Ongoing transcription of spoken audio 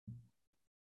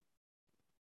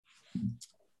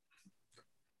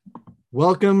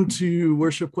Welcome to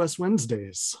Worship Quest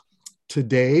Wednesdays.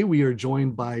 Today we are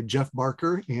joined by Jeff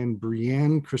Barker and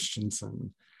Brianne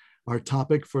Christiansen. Our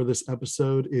topic for this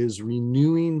episode is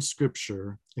renewing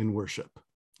scripture in worship.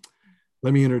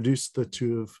 Let me introduce the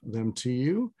two of them to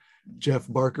you. Jeff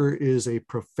Barker is a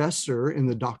professor in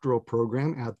the doctoral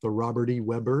program at the Robert E.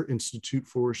 Weber Institute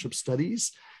for Worship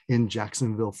Studies in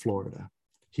Jacksonville, Florida.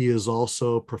 He is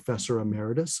also Professor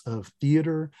Emeritus of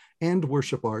Theater and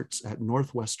Worship Arts at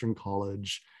Northwestern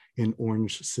College in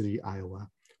Orange City, Iowa,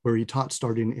 where he taught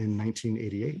starting in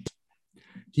 1988.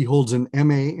 He holds an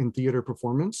MA in Theater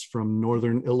Performance from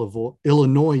Northern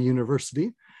Illinois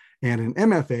University and an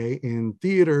MFA in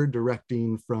Theater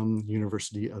Directing from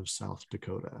University of South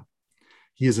Dakota.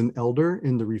 He is an elder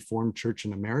in the Reformed Church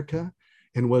in America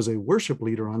and was a worship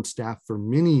leader on staff for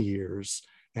many years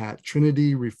at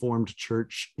Trinity Reformed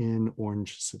Church in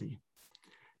Orange City.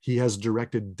 He has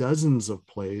directed dozens of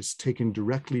plays taken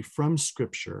directly from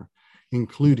Scripture,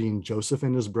 including Joseph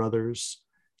and His Brothers,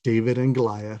 David and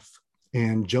Goliath,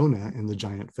 and Jonah and the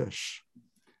Giant Fish.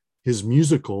 His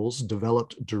musicals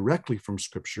developed directly from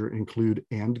Scripture include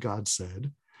And God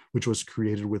Said, which was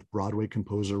created with Broadway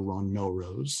composer Ron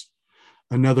Melrose.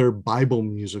 Another Bible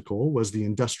musical was the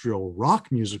industrial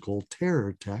rock musical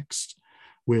Terror Text,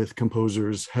 with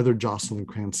composers Heather Jocelyn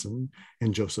Cranston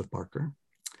and Joseph Barker.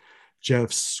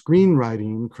 Jeff's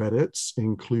screenwriting credits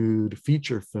include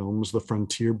feature films The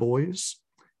Frontier Boys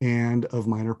and Of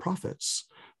Minor Prophets,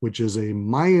 which is a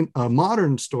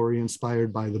modern story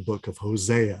inspired by the book of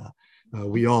Hosea.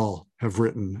 We all have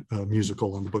written a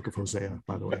musical on the book of Hosea,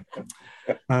 by the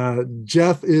way.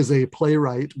 Jeff is a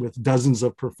playwright with dozens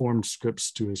of performed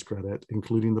scripts to his credit,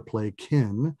 including the play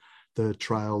Kin, The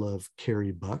Trial of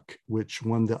Carrie Buck, which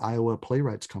won the Iowa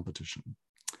Playwrights Competition.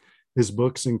 His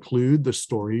books include The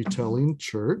Storytelling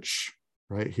Church,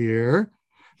 right here.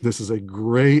 This is a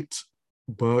great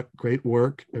book, great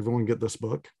work. Everyone get this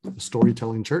book, The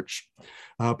Storytelling Church.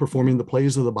 Performing the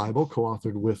Plays of the Bible,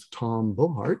 co-authored with Tom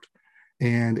Bohart,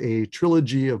 and a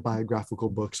trilogy of biographical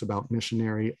books about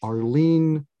missionary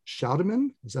Arlene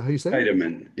Scheidemann. Is that how you say it?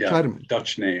 Scheidemann, yeah. Scheidemann.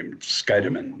 Dutch name,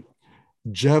 Scheidemann.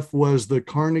 Jeff was the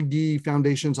Carnegie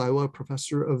Foundation's Iowa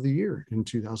Professor of the Year in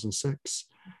 2006.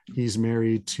 He's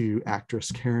married to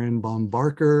actress Karen Baum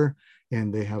Barker,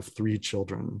 and they have 3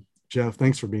 children. Jeff,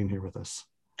 thanks for being here with us.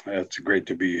 It's great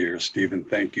to be here, Stephen.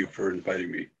 Thank you for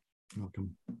inviting me.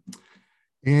 Welcome.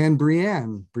 And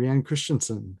Brianne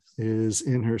Christiansen is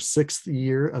in her 6th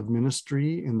year of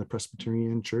ministry in the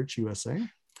Presbyterian Church USA.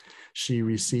 She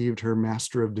received her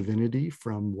Master of Divinity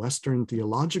from Western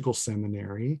Theological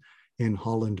Seminary in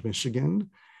Holland, Michigan,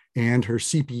 and her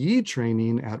CPE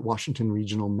training at Washington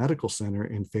Regional Medical Center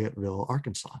in Fayetteville,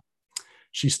 Arkansas.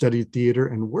 She studied theater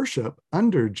and worship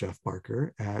under Jeff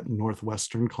Barker at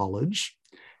Northwestern College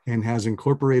and has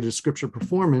incorporated scripture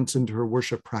performance into her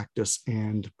worship practice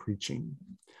and preaching.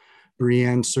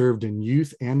 Brianne served in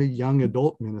youth and a young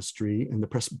adult ministry in the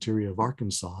Presbytery of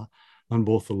Arkansas on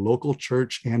both the local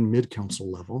church and mid-council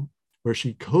level, where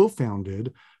she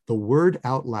co-founded the Word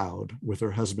Out Loud with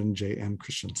her husband, J.M.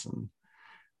 Christiansen.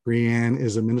 Brianne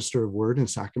is a minister of Word and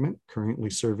Sacrament,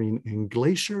 currently serving in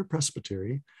Glacier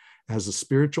Presbytery as a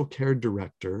spiritual care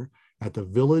director at the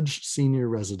Village Senior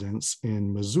Residence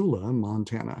in Missoula,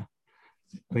 Montana.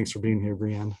 Thanks for being here,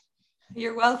 Brianne.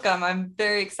 You're welcome. I'm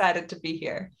very excited to be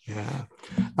here. Yeah,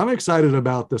 I'm excited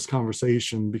about this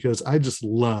conversation because I just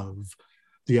love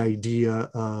the idea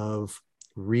of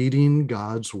reading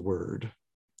God's Word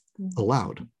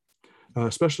aloud,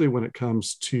 especially when it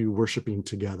comes to worshiping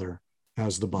together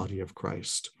as the body of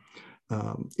Christ.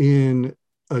 In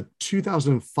a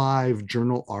 2005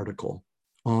 journal article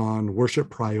on worship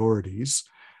priorities,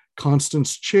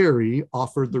 Constance Cherry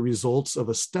offered the results of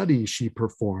a study she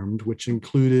performed, which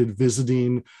included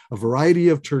visiting a variety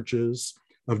of churches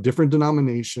of different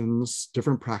denominations,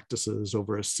 different practices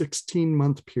over a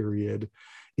 16-month period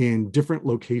in different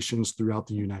locations throughout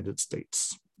the United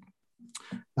States.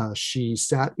 She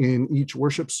sat in each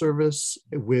worship service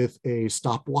with a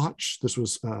stopwatch. This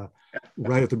was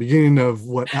right at the beginning of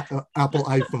what Apple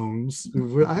iPhones.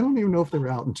 I don't even know if they were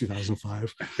out in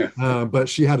 2005, but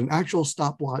she had an actual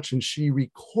stopwatch and she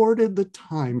recorded the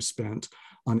time spent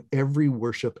on every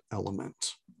worship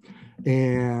element.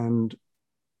 And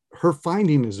her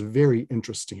finding is very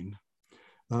interesting.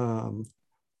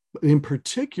 In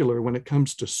particular, when it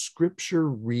comes to scripture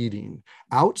reading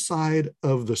outside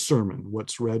of the sermon,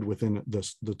 what's read within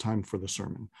the time for the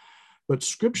sermon, but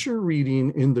scripture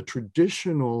reading in the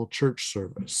traditional church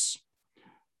service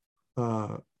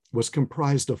was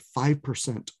comprised of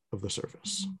 5% of the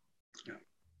service.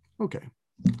 Okay.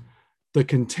 The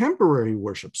contemporary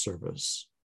worship service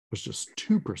was just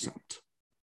 2%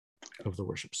 of the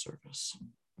worship service.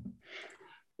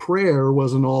 Prayer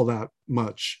wasn't all that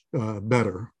much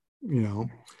better,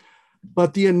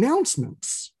 but the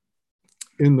announcements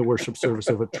in the worship service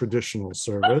of a traditional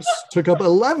service took up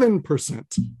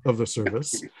 11% of the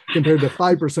service compared to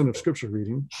 5% of scripture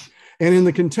reading. And in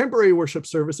the contemporary worship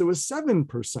service, it was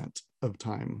 7% of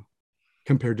time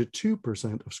compared to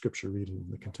 2% of scripture reading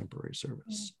in the contemporary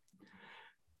service.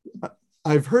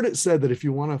 I've heard it said that if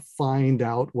you want to find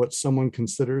out what someone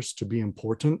considers to be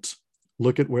important,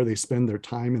 look at where they spend their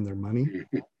time and their money,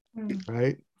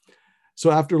 right?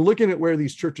 So after looking at where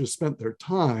these churches spent their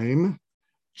time,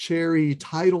 Cherry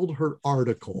titled her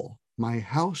article, "My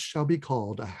House Shall Be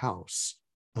Called a House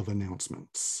of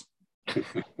Announcements."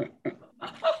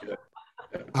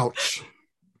 Ouch.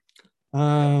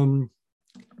 I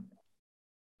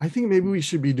think maybe we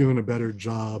should be doing a better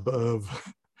job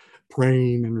of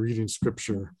praying and reading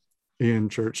scripture in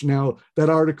church. Now, that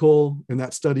article and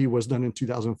that study was done in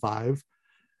 2005.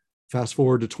 Fast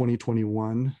forward to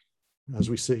 2021, as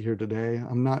we sit here today,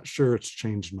 I'm not sure it's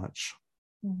changed much.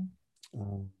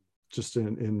 Just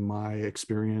in my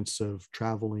experience of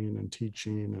traveling and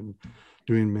teaching and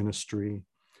doing ministry.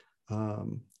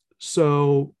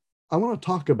 So I want to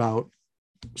talk about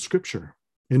scripture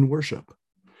in worship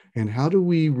and how do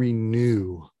we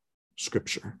renew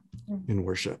scripture in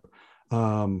worship?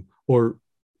 Or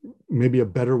maybe a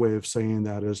better way of saying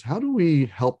that is, how do we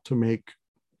help to make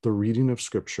the reading of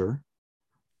scripture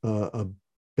a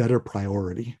better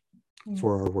priority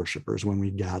for our worshipers when we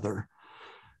gather?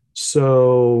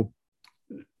 So,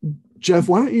 Jeff,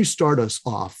 why don't you start us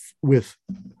off with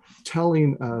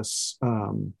telling us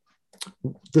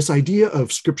this idea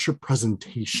of scripture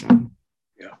presentation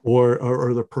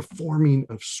or the performing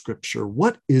of scripture.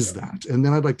 What is that? And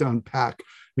then I'd like to unpack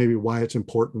maybe why it's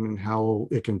important and how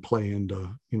it can play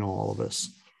into all of this.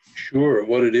 Sure.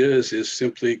 What it is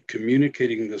simply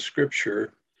communicating the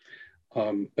scripture,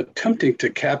 attempting to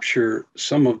capture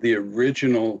some of the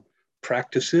original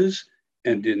practices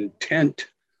and intent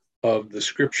of the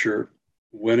scripture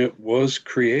when it was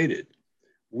created.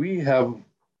 We have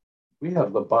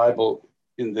the Bible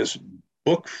in this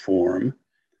book form,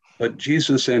 but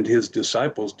Jesus and his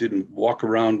disciples didn't walk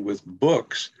around with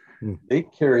books. They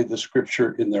carried the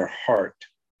scripture in their heart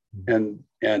and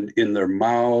in their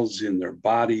mouths, in their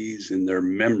bodies, in their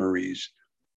memories.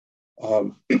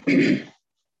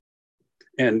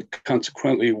 And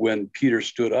consequently, when Peter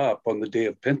stood up on the day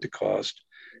of Pentecost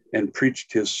and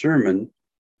preached his sermon,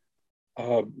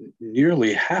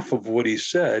 nearly half of what he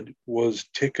said was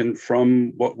taken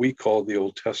from what we call the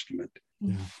Old Testament.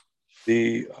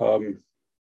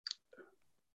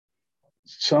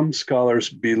 Some scholars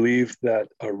believe that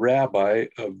a rabbi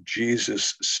of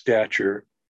Jesus' stature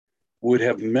would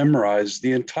have memorized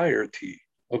the entirety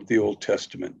of the Old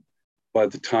Testament by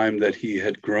the time that he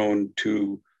had grown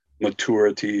to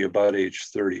maturity, about age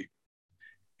 30.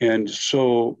 And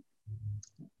so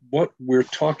what we're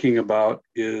talking about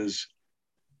is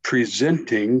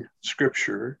presenting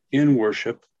scripture in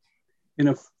worship.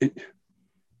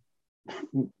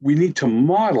 We need to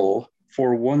model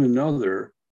for one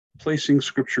another placing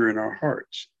scripture in our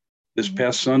hearts. This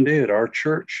past Sunday at our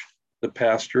church, the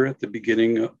pastor at the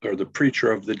beginning, or the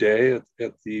preacher of the day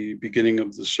at the beginning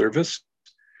of the service,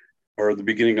 or the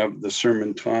beginning of the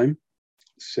sermon time,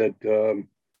 said,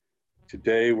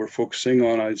 today we're focusing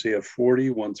on Isaiah 40,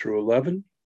 1 through 11.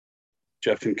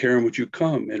 Jeff and Karen, would you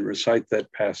come and recite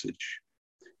that passage?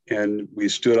 And we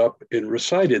stood up and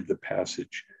recited the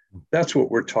passage. That's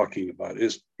what we're talking about,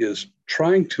 is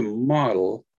trying to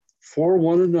model for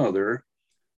one another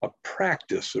a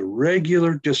practice, a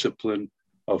regular discipline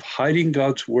of hiding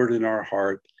God's word in our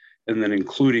heart and then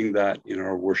including that in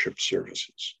our worship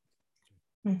services.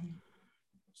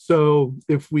 So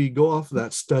if we go off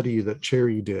that study that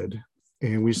Cherry did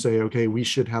and we say, okay, we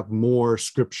should have more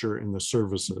scripture in the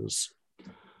services,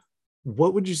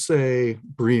 what would you say,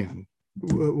 Brianne,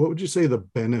 what would you say the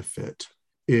benefit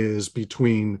is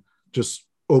between just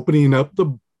opening up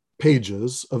the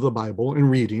pages of the Bible and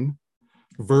reading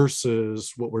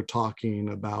versus what we're talking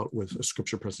about with a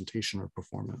scripture presentation or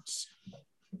performance?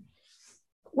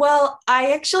 Well,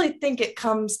 I actually think it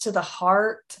comes to the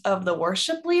heart of the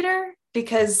worship leader,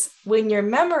 because when you're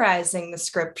memorizing the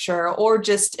scripture, or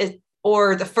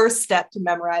the first step to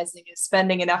memorizing is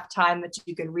spending enough time that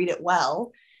you can read it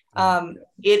well,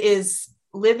 it is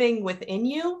living within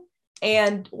you.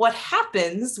 And what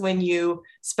happens when you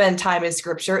spend time in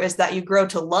scripture is that you grow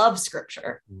to love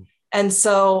scripture. And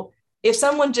so if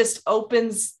someone just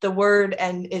opens the word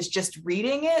and is just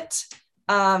reading it,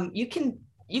 you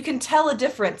you can tell a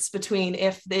difference between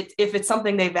if it's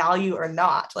something they value or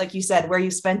not, like you said, where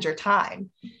you spend your time.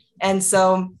 And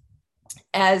so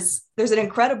as there's an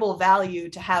incredible value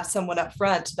to have someone up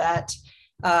front that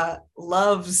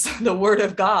loves the word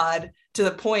of God to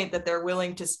the point that they're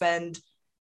willing to spend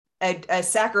a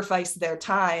sacrifice their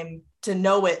time to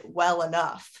know it well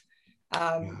enough.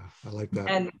 Yeah, I like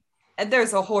that. And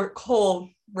there's a whole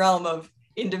realm of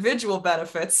individual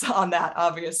benefits on that,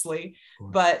 obviously,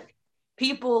 but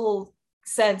people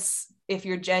sense if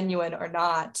you're genuine or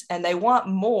not, and they want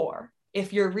more.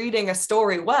 If you're reading a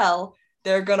story well,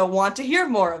 they're going to want to hear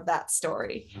more of that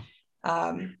story.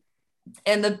 And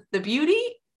the beauty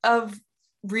of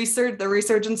the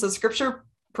resurgence of scripture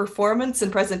performance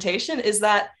and presentation is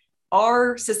that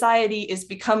our society is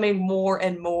becoming more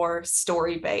and more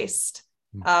story-based.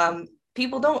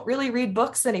 People don't really read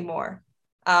books anymore.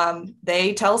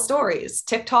 They tell stories.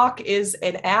 TikTok is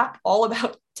an app all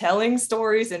about telling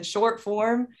stories in short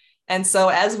form. And so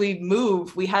as we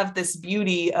move, we have this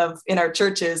beauty in our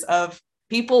churches of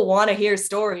people want to hear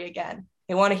story again.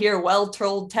 They want to hear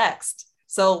well-told text.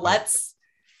 So let's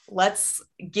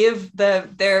give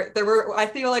I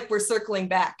feel like we're circling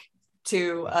back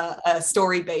to a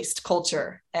story-based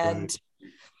culture, and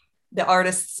the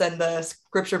artists and the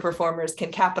scripture performers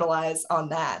can capitalize on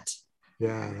that.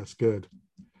 Yeah, that's good.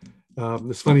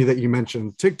 It's funny that you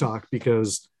mentioned TikTok,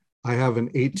 because I have an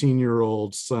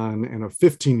 18-year-old son and a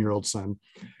 15-year-old son.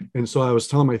 And so I was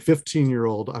telling my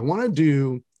 15-year-old, I want to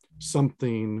do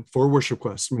something for Worship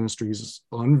Quest Ministries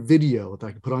on video that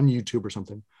I could put on YouTube or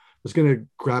something that's going to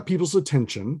grab people's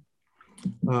attention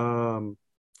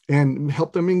and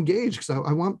help them engage, because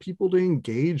I want people to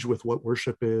engage with what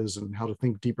worship is and how to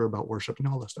think deeper about worship and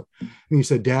all that stuff. And he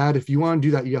said, Dad, if you want to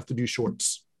do that, you have to do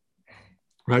shorts,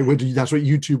 right? That's what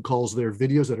YouTube calls their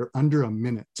videos that are under a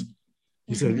minute.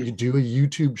 He said, you do a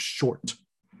YouTube short.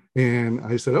 And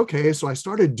I said, okay. So I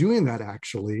started doing that,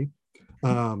 actually,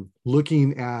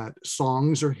 looking at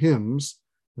songs or hymns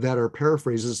that are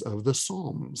paraphrases of the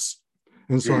Psalms.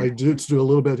 And so I did do a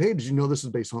little bit, hey, did you know this is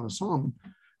based on a Psalm?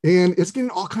 And it's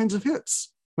getting all kinds of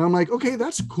hits. And I'm like, okay,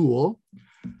 that's cool.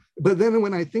 But then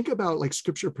when I think about like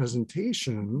scripture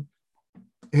presentation,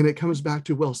 and it comes back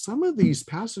to, well, some of these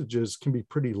passages can be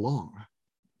pretty long,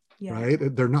 right?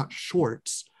 They're not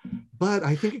shorts. But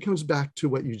I think it comes back to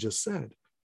what you just said,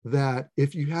 that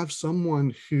if you have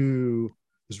someone who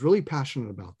is really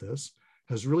passionate about this,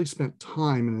 has really spent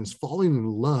time and is falling in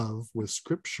love with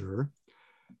scripture,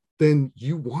 then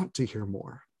you want to hear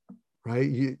more, right?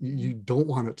 You don't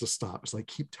want it to stop. It's like,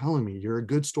 keep telling me, you're a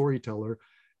good storyteller,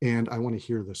 and I want to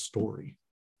hear this story.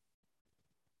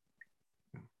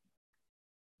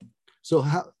 So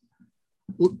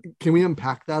can we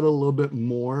unpack that a little bit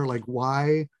more? Like,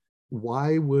 why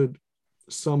would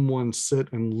someone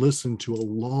sit and listen to a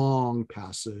long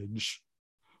passage?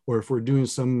 Or if we're doing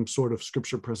some sort of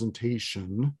scripture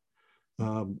presentation,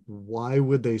 why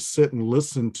would they sit and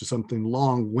listen to something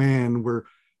long when we're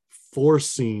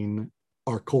forcing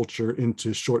our culture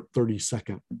into short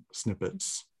 30-second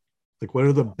snippets? Like, what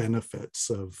are the benefits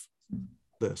of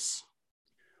this?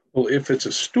 Well, if it's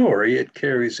a story, it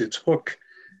carries its hook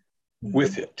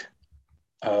with it.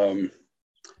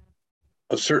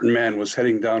 A certain man was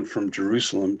heading down from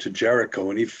Jerusalem to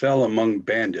Jericho, and he fell among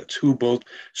bandits who, both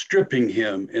stripping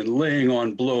him and laying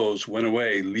on blows, went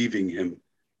away, leaving him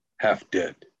half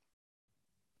dead.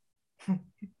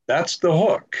 That's the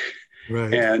hook.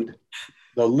 Right. And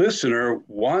the listener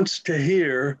wants to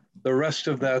hear the rest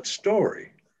of that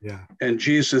story. Yeah. And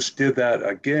Jesus did that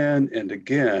again and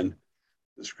again.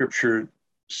 The scripture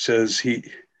says he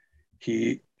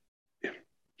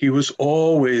was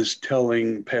always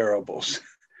telling parables.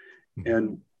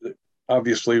 And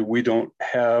obviously we don't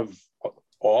have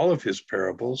all of his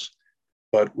parables,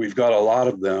 but we've got a lot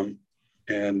of them.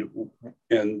 And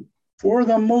for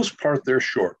the most part, they're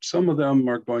short. Some of them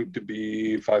are going to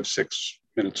be 5-6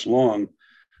 minutes long,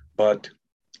 but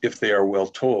if they are well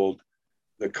told,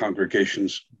 the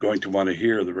congregation's going to want to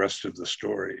hear the rest of the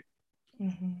story.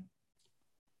 Mm-hmm.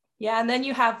 Yeah, and then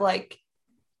you have like,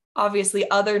 obviously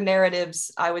other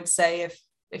narratives. I would say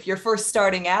if you're first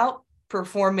starting out,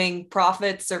 performing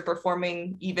prophets or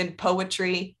performing even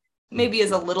poetry maybe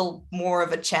is a little more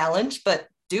of a challenge, but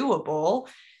doable.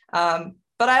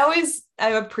 But I'm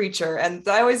a preacher, and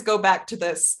I always go back to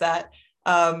this, that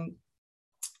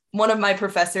one of my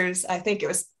professors, I think it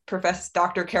was Professor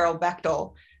Dr. Carol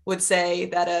Bechtel, would say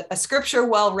that a scripture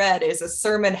well read is a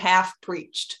sermon half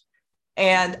preached.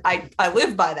 And I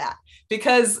live by that,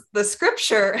 because the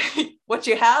scripture, what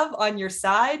you have on your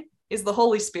side is the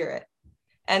Holy Spirit.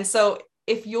 And so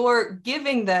if you're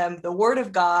giving them the word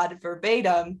of God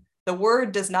verbatim, the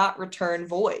word does not return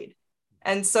void.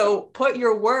 And so put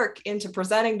your work into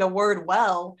presenting the word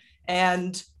well,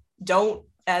 and don't,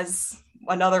 as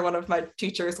another one of my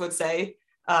teachers would say,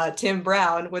 Tim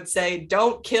Brown would say,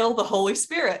 don't kill the Holy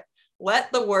Spirit.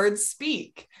 Let the word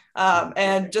speak,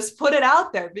 and just put it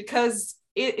out there, because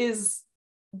that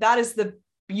is the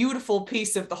beautiful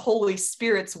piece of the Holy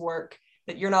Spirit's work,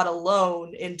 that you're not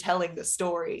alone in telling the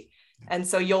story. And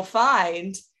so you'll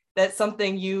find that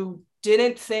something you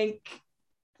didn't think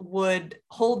would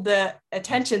hold the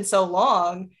attention so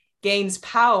long gains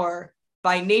power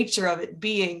by nature of it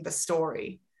being the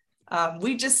story.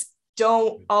 We just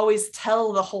don't always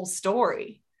tell the whole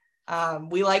story.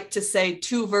 We like to say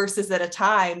 2 verses at a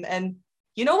time. And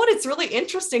you know what? It's really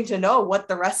interesting to know what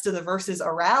the rest of the verses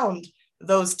around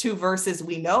those 2 verses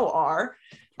we know are.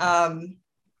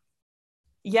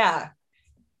 Yeah.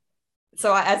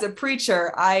 So as a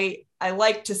preacher, I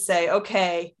like to say,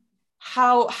 okay,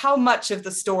 how much of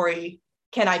the story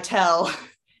can I tell?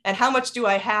 And how much do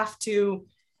I have to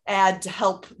add to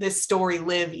help this story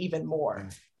live even more?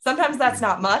 Sometimes that's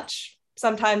not much.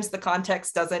 Sometimes the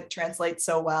context doesn't translate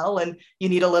so well, and you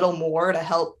need a little more to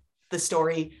help the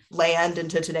story land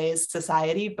into today's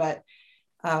society. But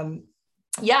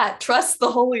yeah, trust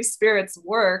the Holy Spirit's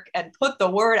work and put the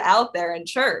word out there in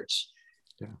church.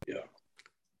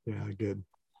 Yeah, good.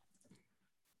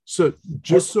 So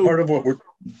just part of what we're,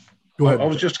 go ahead. I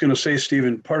was just going to say,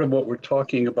 Stephen, part of what we're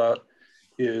talking about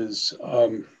is,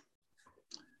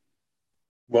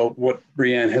 what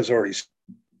Brianne has already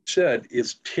said,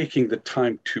 is taking the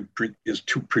time to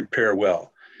prepare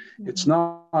well. Mm-hmm. It's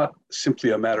not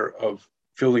simply a matter of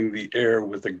filling the air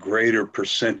with a greater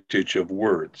percentage of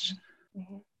words.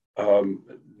 Mm-hmm.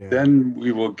 Then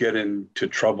we will get into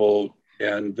trouble,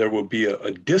 and there will be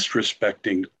a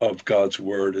disrespecting of God's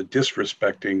word, a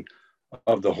disrespecting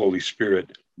of the Holy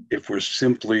Spirit, if we're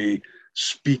simply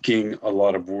speaking a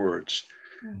lot of words.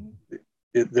 Mm-hmm.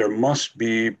 There must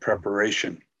be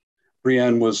preparation.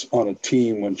 Brianne was on a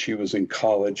team when she was in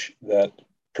college that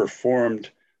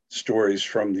performed stories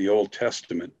from the Old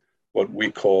Testament, what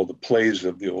we call the plays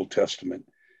of the Old Testament.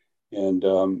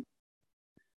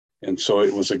 And so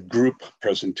it was a group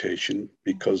presentation,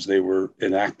 because they were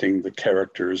enacting the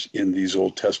characters in these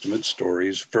Old Testament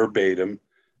stories verbatim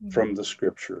from the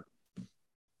scripture.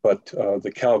 But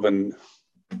the Calvin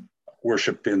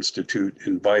Worship Institute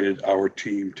invited our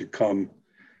team to come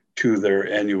to their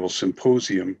annual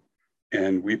symposium,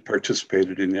 and we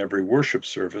participated in every worship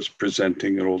service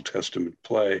presenting an Old Testament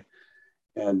play.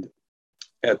 And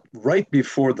right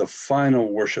before the final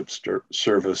worship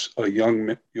service, a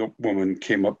young woman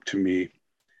came up to me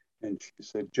and she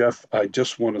said, "Jeff, I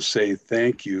just want to say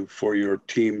thank you for your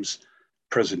team's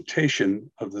presentation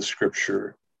of the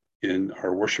scripture in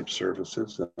our worship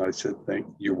services." And I said,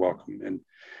 you're welcome.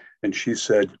 And she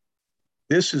said,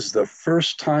 "This is the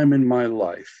first time in my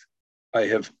life I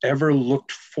have ever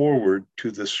looked forward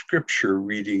to the scripture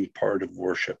reading part of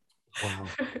worship." Wow.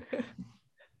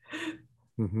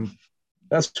 Mm-hmm.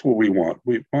 That's what we want.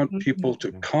 We want people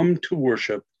to come to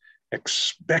worship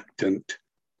expectant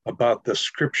about the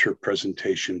scripture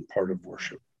presentation part of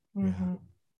worship. Mm-hmm.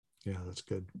 Yeah, that's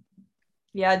good.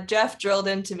 Yeah, Jeff drilled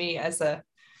into me as a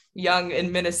young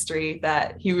in ministry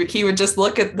that he would just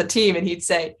look at the team and he'd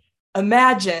say,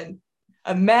 imagine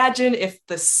if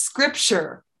the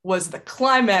scripture was the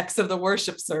climax of the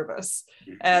worship service.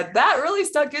 And that really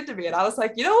stuck into me. And I was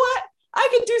like, you know what? I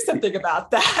can do something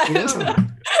about that.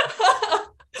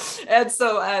 And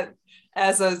so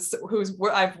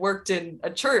I've worked in a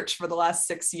church for the last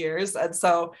 6 years. And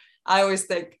so I always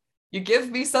think, you give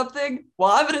me something,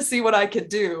 well, I'm going to see what I can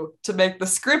do to make the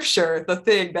scripture the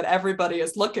thing that everybody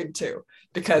is looking to.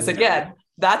 Because again,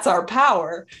 that's our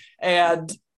power. And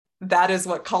that is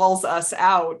what calls us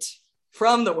out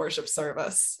from the worship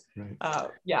service. Right.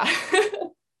 Yeah.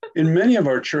 In many of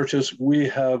our churches, we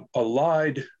have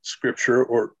allied scripture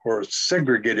or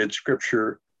segregated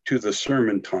scripture to the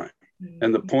sermon time. Mm-hmm.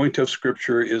 And the point of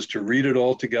scripture is to read it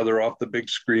all together off the big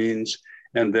screens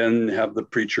and then have the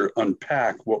preacher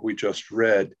unpack what we just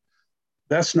read.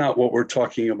 That's not what we're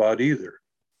talking about either.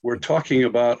 We're talking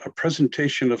about a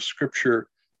presentation of scripture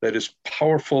that is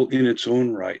powerful in its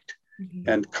own right. Mm-hmm.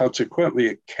 And consequently,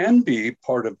 it can be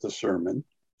part of the sermon,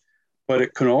 but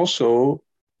it can also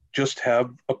just have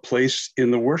a place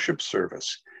in the worship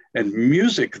service. And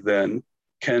music then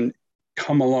can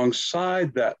come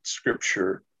alongside that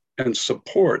scripture and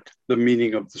support the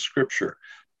meaning of the scripture.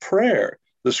 Prayer,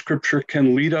 the scripture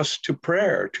can lead us to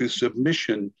prayer, to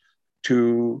submission,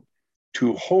 to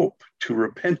hope, to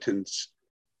repentance,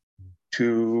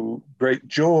 to great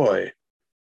joy,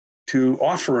 to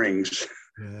offerings.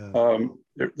 Yeah.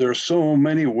 there are so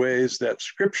many ways that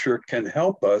scripture can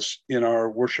help us in our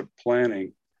worship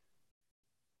planning.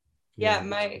 Yeah,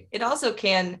 it also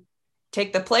can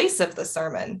take the place of the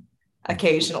sermon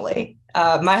occasionally.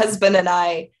 My husband and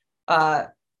I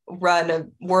run a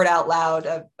Word Out Loud,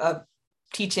 a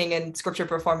teaching and scripture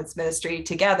performance ministry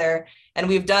together. And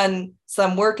we've done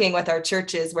some working with our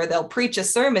churches where they'll preach a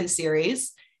sermon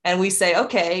series and we say,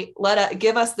 okay,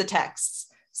 give us the texts.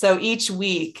 So each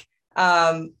week,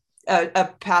 a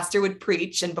pastor would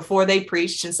preach, and before they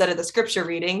preached, instead of the scripture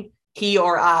reading, he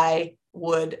or I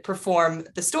would perform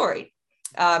the story.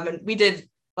 And we did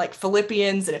like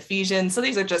Philippians and Ephesians. So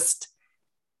these are just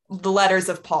the letters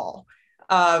of Paul.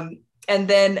 And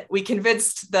then we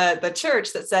convinced the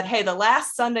church that said, hey, the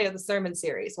last Sunday of the sermon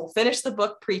series, we'll finish the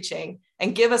book preaching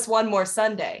and give us one more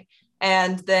Sunday.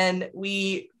 And then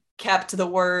we kept the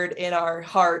word in our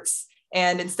hearts.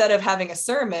 And instead of having a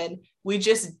sermon, we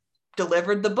just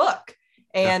delivered the book.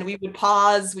 And we would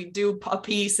pause, we'd do a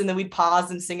piece, and then we'd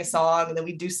pause and sing a song, and then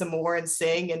we'd do some more and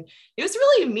sing. And it was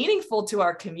really meaningful to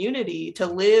our community to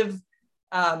live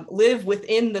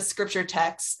within the scripture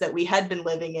text that we had been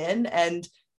living in and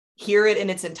hear it in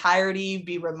its entirety,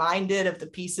 be reminded of the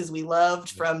pieces we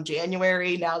loved from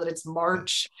January, now that it's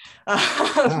March.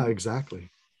 Yeah,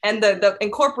 exactly. And the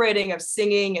incorporating of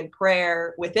singing and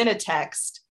prayer within a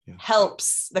text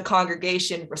helps the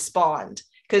congregation respond,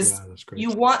 because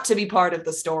you want to be part of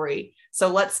the story. So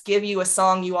let's give you a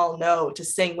song you all know to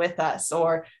sing with us,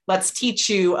 or let's teach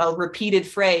you a repeated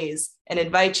phrase and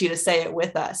invite you to say it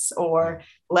with us, or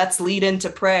let's lead into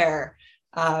prayer.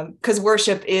 Because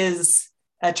worship is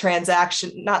a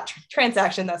transaction,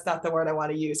 that's not the word I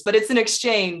want to use, but it's an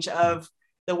exchange of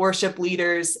the worship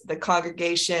leaders, the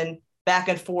congregation, back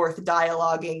and forth,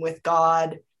 dialoguing with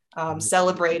God,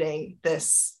 celebrating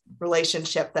this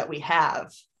relationship that we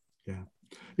have.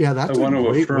 Yeah, that's a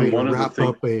great way to wrap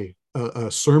up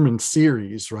a sermon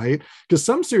series, right? Because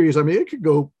some series, I mean, it could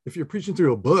go, if you're preaching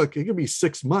through a book, it could be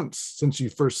 6 months since you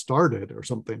first started or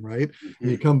something, right? Mm-hmm.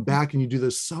 And you come back and you do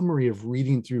this summary of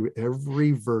reading through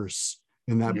every verse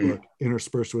in that book,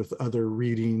 interspersed with other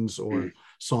readings or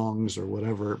songs or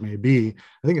whatever it may be.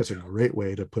 I think it's a great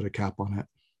way to put a cap on it.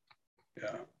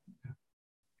 Yeah.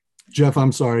 Jeff,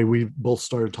 I'm sorry, we both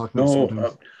started talking about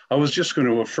something. I was just going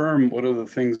to affirm one of the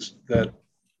things that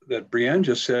Brianne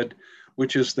just said,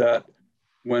 which is that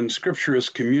when scripture is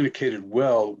communicated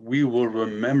well, we will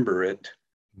remember it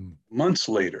months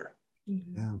later.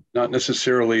 Yeah. Not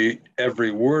necessarily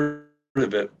every word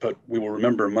of it, but we will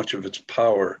remember much of its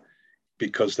power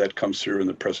because that comes through in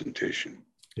the presentation.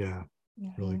 Yeah,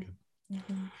 really good.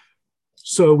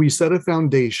 So we set a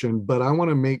foundation, but I want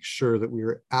to make sure that we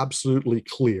are absolutely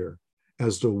clear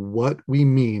as to what we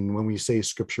mean when we say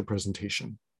scripture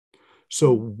presentation.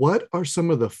 So what are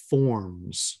some of the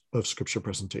forms of scripture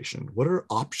presentation? What are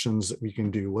options that we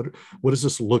can do? What does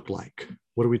this look like?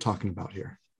 What are we talking about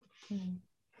here?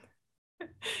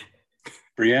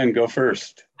 Brianne, go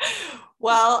first.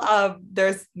 Well,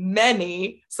 there's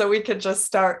many, so we could just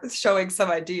start showing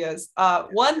some ideas.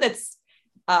 One that's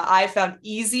I found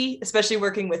easy, especially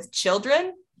working with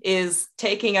children, is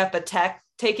taking a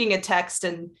text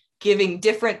and giving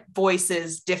different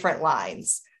voices, different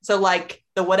lines. So like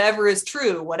the whatever is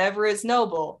true, whatever is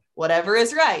noble, whatever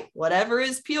is right, whatever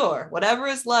is pure, whatever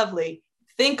is lovely,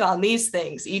 think on these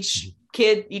things. Each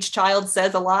child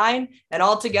says a line, and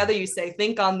all together you say,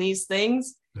 think on these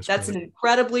things. That's an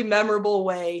incredibly memorable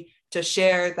way to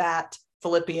share that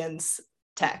Philippians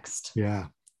text. Yeah,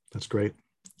 that's great.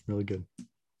 Really good.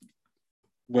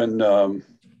 When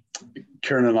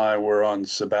Karen and I were on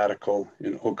sabbatical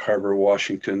in Oak Harbor,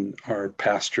 Washington, our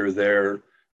pastor there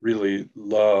really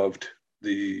loved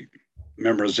the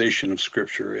memorization of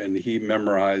scripture, and he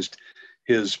memorized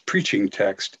his preaching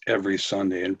text every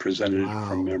Sunday and presented it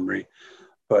from memory.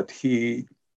 But he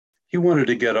wanted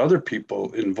to get other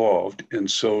people involved, and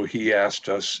so he asked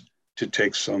us to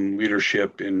take some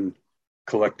leadership in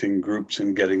collecting groups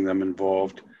and getting them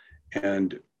involved.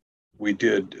 And we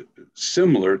did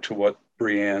similar to what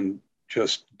Brianne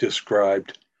just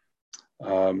described.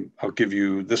 I'll give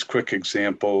you this quick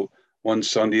example. One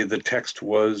Sunday, the text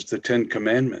was the 10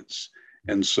 Commandments.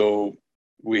 And so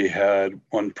we had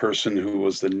one person who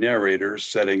was the narrator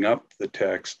setting up the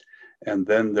text. And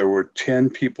then there were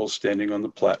 10 people standing on the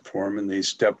platform, and they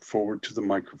stepped forward to the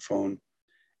microphone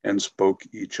and spoke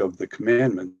each of the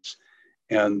commandments.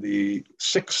 And the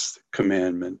 6th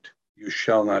commandment, you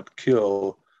shall not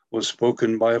kill, was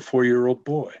spoken by a 4-year-old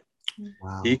boy.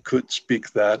 Wow. He could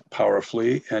speak that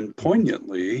powerfully and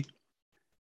poignantly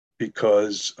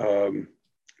because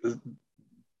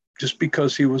just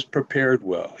because he was prepared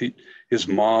well. His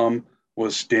mom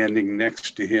was standing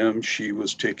next to him. She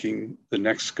was taking the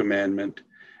next commandment.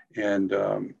 And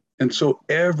so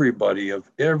everybody of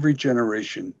every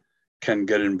generation can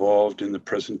get involved in the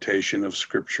presentation of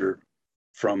Scripture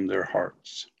from their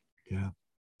hearts. Yeah.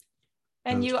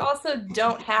 And you also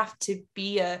don't have to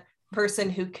be a person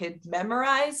who could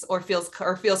memorize or feels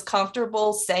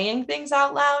comfortable saying things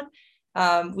out loud.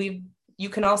 You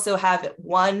can also have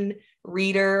one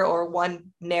reader or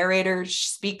one narrator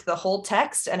speak the whole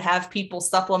text and have people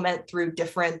supplement through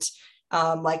different,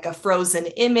 like a frozen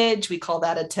image. We call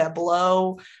that a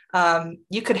tableau.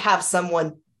 You could have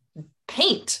someone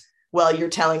paint while you're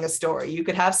telling a story. You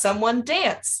could have someone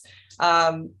dance.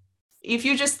 If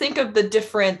you just think of the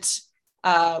different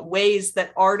ways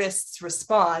that artists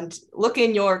respond, look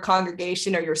in your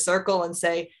congregation or your circle and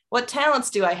say, what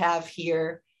talents do I have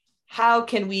here? How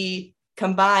can we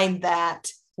combine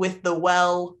that with the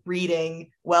well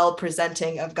reading, well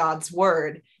presenting of God's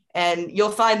word? And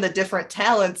you'll find the different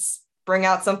talents bring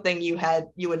out something you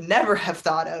would never have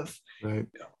thought of. Right.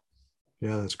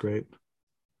 Yeah, that's great.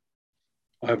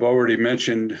 I've already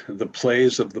mentioned the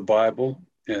plays of the Bible,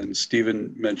 and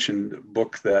Stephen mentioned a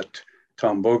book that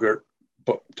Tom Bogart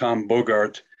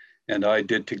and I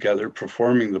did together,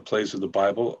 performing the plays of the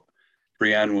Bible.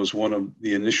 Brianne was one of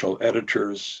the initial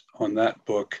editors on that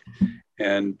book,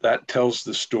 and that tells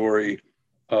the story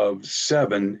of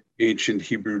 7 ancient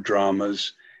Hebrew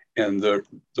dramas, and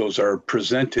those are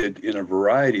presented in a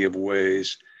variety of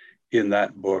ways in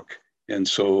that book. And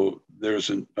so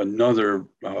there's another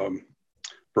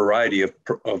variety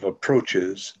of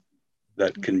approaches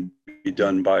that can be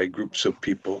done by groups of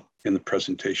people in the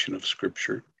presentation of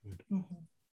Scripture. Mm-hmm.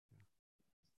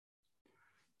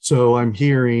 So I'm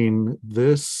hearing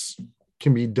this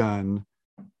can be done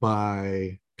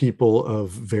by people of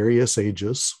various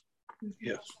ages,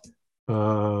 Yes,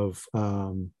 of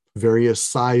various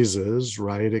sizes,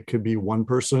 right? It could be one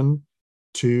person,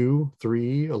 2,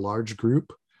 3, a large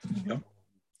group, Yep.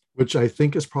 which I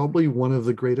think is probably one of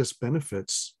the greatest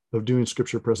benefits of doing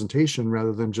Scripture presentation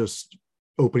rather than just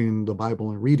opening the Bible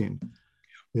and reading,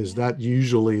 is that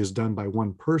usually is done by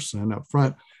one person up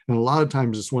front. And a lot of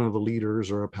times it's one of the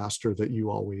leaders or a pastor that you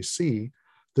always see.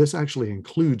 This actually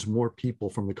includes more people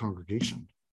from the congregation.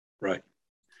 Right.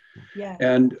 Yeah.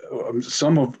 And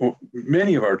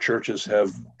many of our churches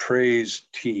have praise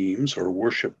teams or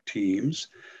worship teams,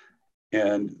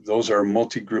 and those are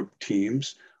multi-group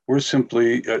teams. We're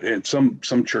simply, and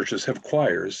some churches have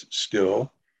choirs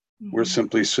still. Mm-hmm. We're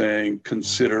simply saying,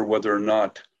 consider whether or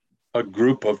not a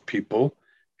group of people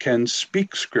can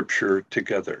speak Scripture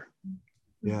together.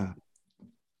 Yeah.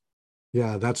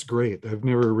 Yeah, that's great. I've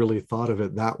never really thought of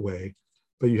it that way.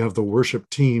 But you have the worship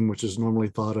team, which is normally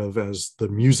thought of as the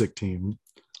music team.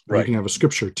 Right. You can have a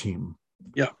Scripture team.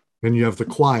 Yeah. And you have the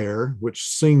choir, which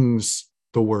sings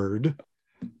the word,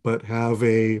 but have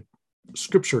a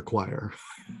Scripture choir.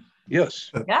 Yes.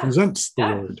 That presents the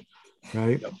word.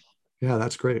 Right. Yep. Yeah,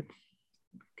 that's great.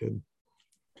 Good.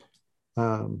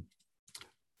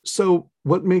 So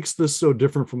what makes this so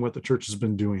different from what the church has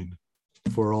been doing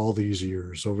for all these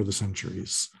years, over the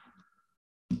centuries?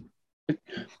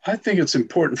 I think it's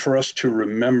important for us to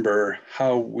remember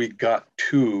how we got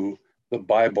to the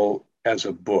Bible as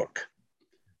a book.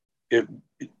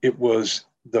 It was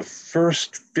the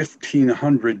first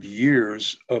 1,500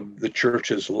 years of the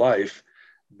church's life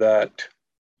that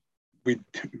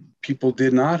people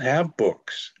did not have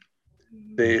books.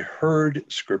 They heard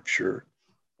Scripture,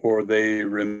 or they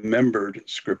remembered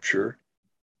Scripture,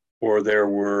 or there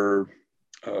were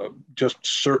just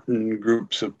certain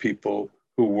groups of people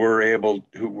who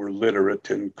were literate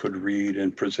and could read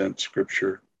and present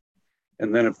Scripture.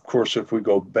 And then, of course, if we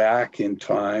go back in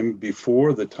time,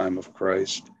 before the time of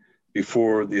Christ,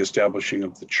 before the establishing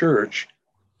of the church,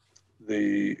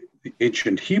 the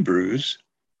ancient Hebrews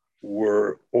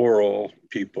were oral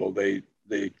people. They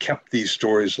kept these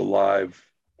stories alive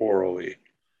orally.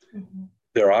 Mm-hmm.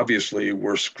 There obviously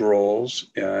were scrolls,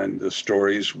 and the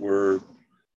stories were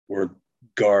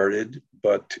guarded,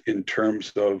 but in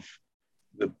terms of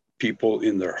the people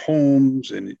in their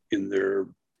homes and in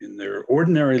their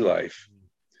ordinary life,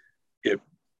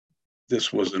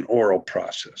 this was an oral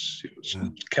process. It was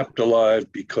kept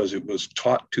alive because it was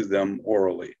taught to them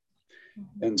orally.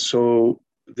 Mm-hmm. And so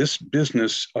this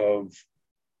business of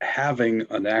having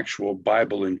an actual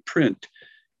Bible in print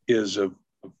is a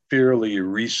fairly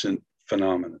recent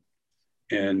phenomenon.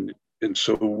 And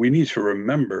so we need to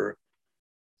remember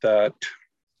that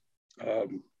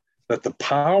that the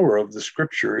power of the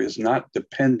Scripture is not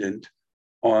dependent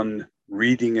on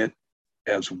reading it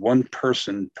as one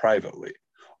person privately,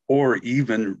 or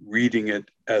even reading it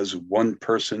as one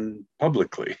person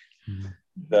publicly.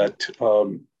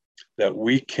 that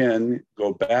we can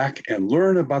go back and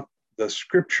learn about the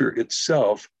scripture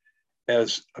itself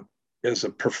as a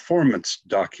performance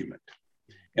document.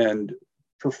 And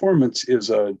performance is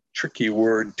a tricky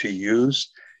word to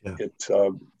use. Yeah.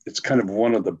 It's kind of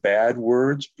one of the bad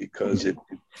words because it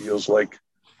feels like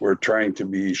we're trying to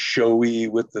be showy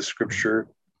with the scripture.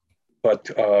 But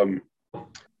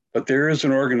there is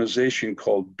an organization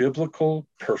called Biblical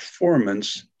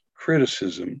Performance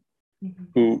Criticism,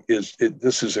 who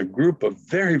this is a group of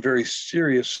very, very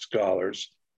serious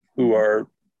scholars who are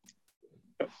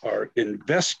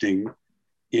investing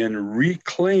in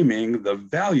reclaiming the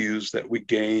values that we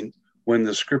gain when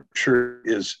the scripture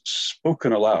is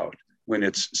spoken aloud, when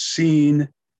it's seen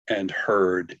and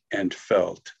heard and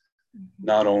felt,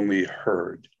 not only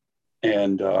heard.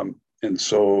 And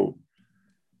so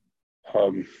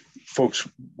folks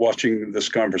watching this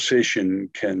conversation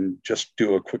can just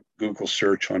do a quick Google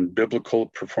search on biblical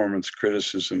performance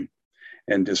criticism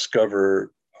and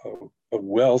discover a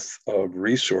wealth of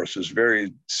resources,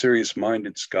 very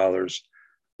serious-minded scholars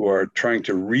who are trying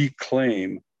to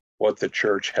reclaim what the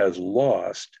church has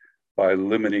lost by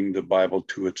limiting the Bible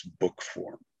to its book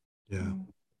form. Yeah.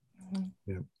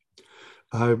 Yeah.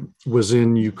 I was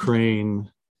in Ukraine,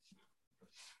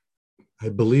 I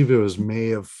believe it was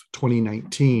May of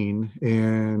 2019,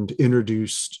 and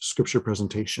introduced scripture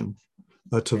presentation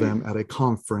to them at a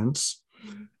conference.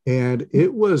 And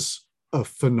it was a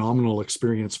phenomenal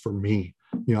experience for me.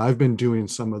 You know, I've been doing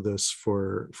some of this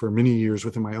for many years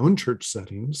within my own church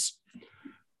settings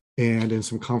and in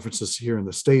some conferences here in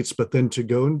the States, but then to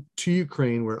go to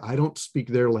Ukraine where I don't speak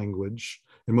their language,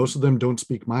 and most of them don't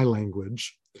speak my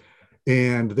language,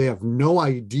 and they have no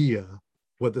idea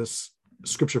what this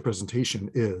scripture presentation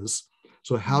is.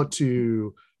 So how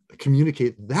to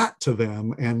communicate that to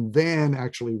them and then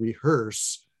actually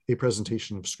rehearse a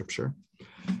presentation of scripture.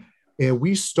 And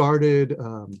we started,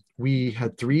 we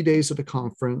had 3 days at a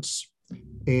conference,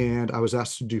 and I was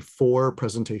asked to do 4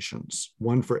 presentations,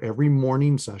 one for every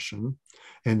morning session.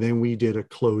 And then we did a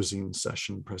closing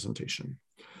session presentation.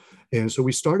 And so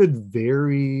we started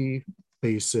very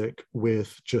basic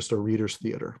with just a reader's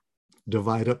theater.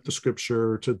 Divide up the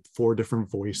scripture to 4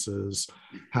 different voices,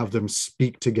 have them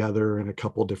speak together in a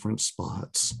couple different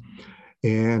spots.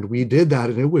 And we did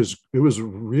that, and it was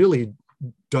really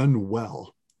done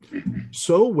well.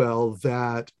 So well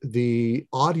that the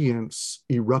audience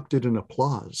erupted in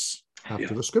applause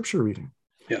after the scripture reading.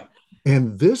 Yeah.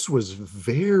 And this was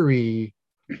very,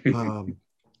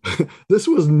 this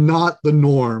was not the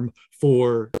norm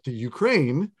for the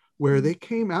Ukraine, where they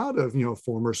came out of,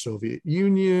 former Soviet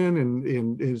Union,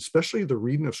 and especially the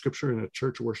reading of scripture in a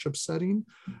church worship setting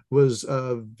was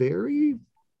very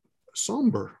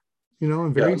somber,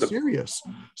 and very serious.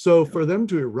 So for them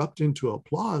to erupt into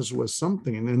applause was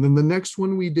something. And then the next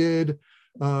one we did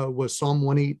was Psalm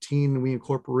 118. We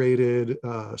incorporated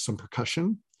some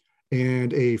percussion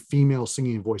and a female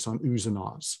singing voice on oohs and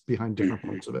ahs behind different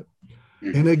parts of it.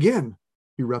 And again,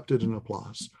 erupted in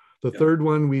applause. The third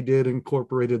one we did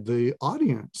incorporated the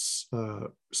audience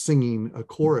singing a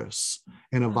chorus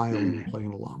and a violin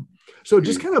playing along. So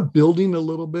just kind of building a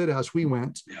little bit as we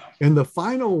went. And the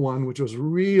final one, which was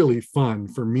really fun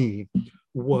for me,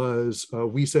 was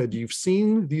we said, you've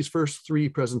seen these first 3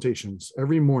 presentations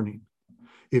every morning.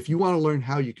 If you want to learn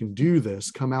how you can do this,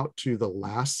 come out to the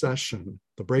last session,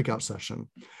 the breakout session,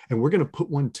 and we're going to put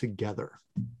one together.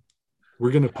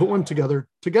 We're going to put one together.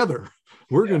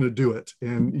 We're going to do it.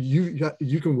 And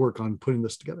you can work on putting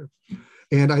this together.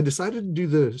 And I decided to do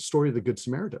the story of the Good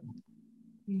Samaritan.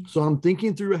 So I'm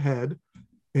thinking through ahead,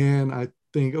 and I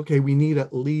think, okay, we need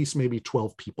at least maybe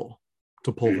 12 people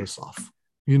to pull this off.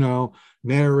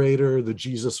 Narrator, the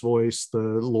Jesus voice, the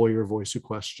lawyer voice who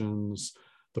questions,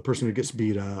 the person who gets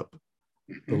beat up,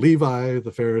 the Levi,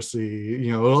 the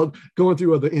Pharisee, going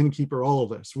through the innkeeper, all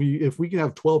of this. If we can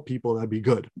have 12 people, that'd be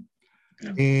good.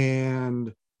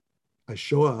 And I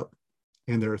show up,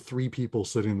 and there are 3 people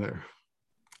sitting there.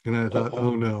 And I thought,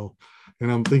 oh no.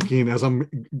 And I'm thinking, as I'm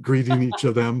greeting each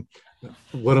of them,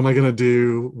 what am I going to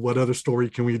do? What other story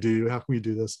can we do? How can we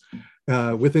do this?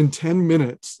 Within 10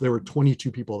 minutes, there were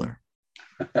 22 people there.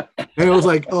 And it was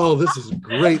like, oh, this is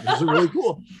great. This is really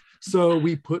cool. So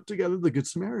we put together the Good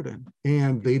Samaritan,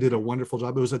 and they did a wonderful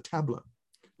job. It was a tableau,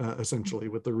 essentially,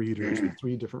 with the readers, with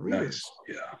 3 different readers.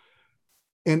 Nice. Yeah.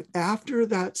 And after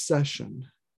that session,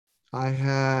 I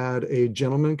had a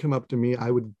gentleman come up to me. I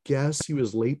would guess he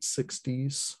was late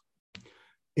 60s.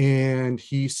 And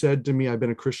he said to me, I've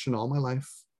been a Christian all my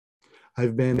life.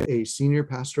 I've been a senior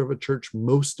pastor of a church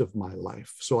most of my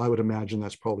life. So I would imagine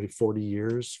that's probably 40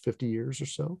 years, 50 years or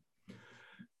so.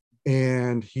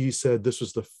 And he said, this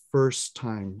was the first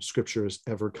time scripture has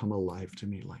ever come alive to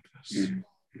me like this.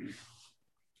 Mm-hmm.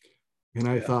 And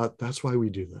I thought, that's why we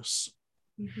do this,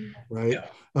 right?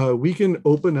 Yeah. We can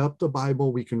open up the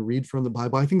Bible. We can read from the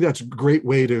Bible. I think that's a great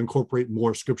way to incorporate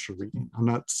more scripture reading. I'm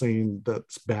not saying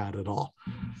that's bad at all.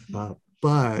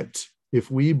 But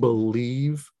if we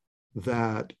believe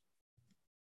that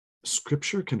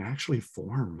scripture can actually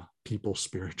form people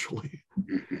spiritually,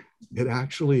 it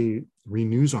actually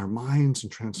renews our minds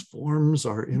and transforms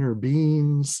our inner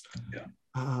beings.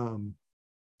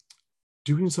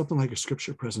 Doing something like a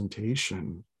scripture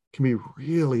presentation can be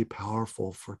really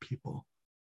powerful for people,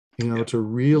 to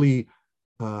really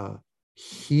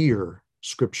hear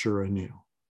scripture anew,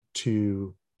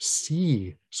 to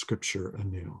see scripture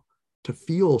anew, to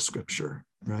feel scripture,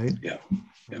 right?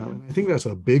 I think that's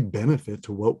a big benefit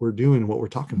to what we're doing and what we're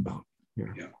talking about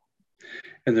here.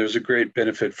 And there's a great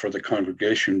benefit for the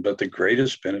congregation, but the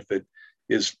greatest benefit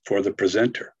is for the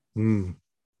presenter. Can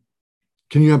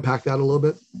you unpack that a little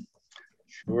bit?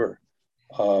 Sure.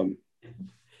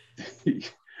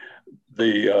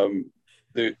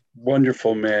 The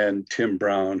wonderful man, Tim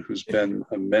Brown, who's been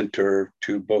a mentor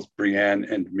to both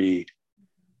Brianne and me,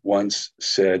 once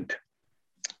said,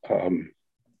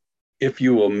 if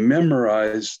you will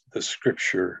memorize the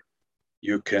scripture,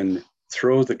 you can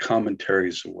throw the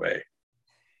commentaries away.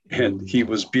 And he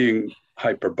was being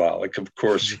hyperbolic. Of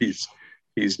course,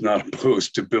 he's not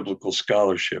opposed to biblical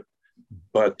scholarship,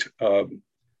 but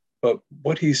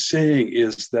what he's saying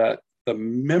is that the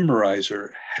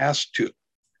memorizer has to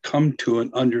come to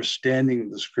an understanding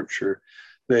of the scripture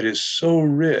that is so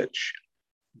rich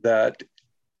that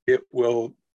it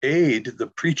will aid the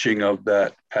preaching of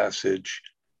that passage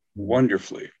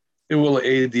wonderfully. It will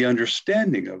aid the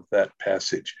understanding of that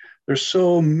passage. There's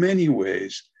so many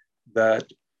ways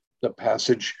that the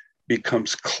passage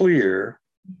becomes clearer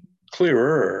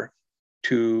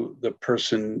to the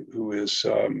person who is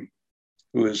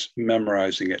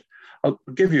memorizing it. I'll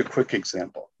give you a quick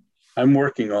example. I'm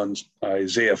working on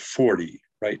Isaiah 40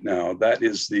 right now. That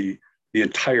is the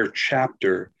entire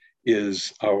chapter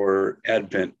is our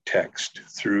Advent text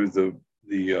through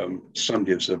the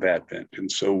Sundays of Advent.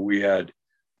 And so we had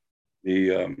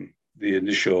the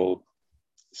initial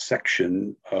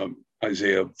section,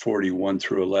 Isaiah 41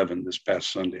 through 11 this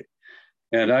past Sunday.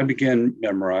 And I began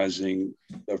memorizing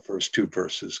the first two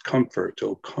verses. Comfort,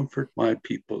 oh, comfort my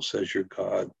people, says your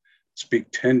God.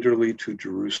 Speak tenderly to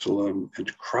Jerusalem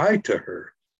and cry to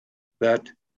her that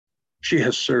she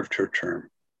has served her term,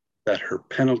 that her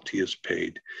penalty is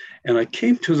paid. And I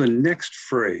came to the next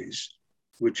phrase,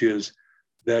 which is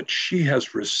that she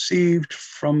has received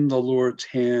from the Lord's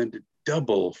hand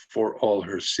double for all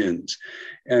her sins.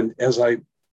 And as I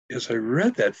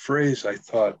read that phrase, I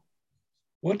thought,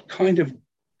 what kind of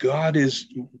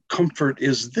comfort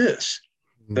is this?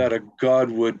 That a God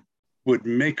would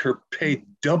make her pay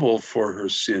double for her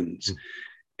sins.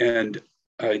 And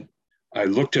I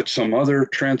looked at some other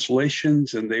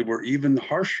translations and they were even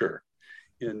harsher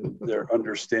in their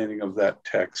understanding of that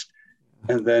text.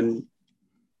 And then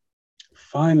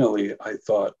finally I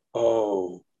thought,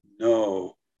 oh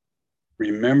no,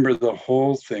 remember the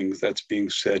whole thing that's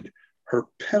being said. Her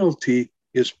penalty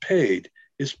is paid.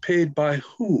 Is paid by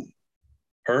whom?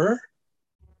 Her?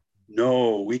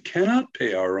 No, we cannot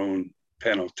pay our own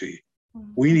penalty.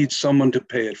 We need someone to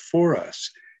pay it for us.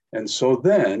 And so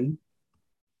then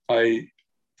I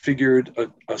figured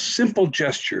a simple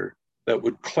gesture that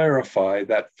would clarify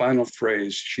that final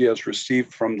phrase, she has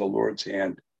received from the Lord's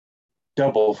hand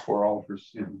double for all her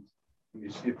sins. Let me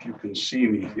see if you can see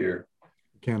me here.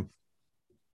 Can.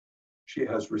 She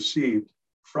has received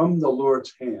from the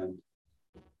Lord's hand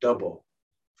double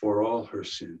for all her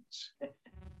sins.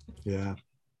 Yeah.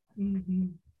 Mm-hmm.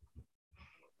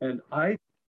 And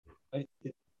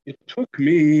it took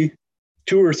me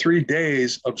 2 or 3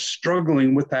 days of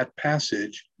struggling with that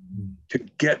passage to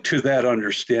get to that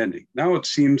understanding. Now it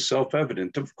seems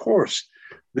self-evident. Of course,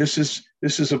 this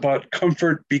is about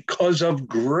comfort because of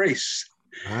grace.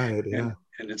 Right, yeah.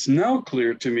 And it's now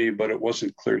clear to me, but it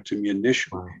wasn't clear to me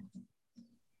initially.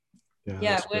 Wow.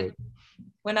 Yeah,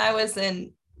 when I was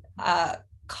in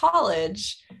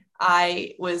college,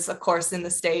 I was, of course, in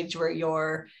the stage where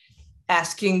you're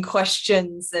asking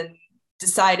questions and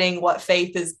deciding what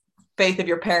faith of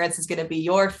your parents is going to be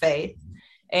your faith.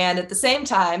 And at the same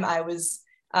time, I was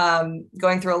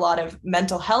going through a lot of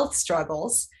mental health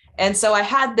struggles. And so I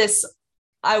had this,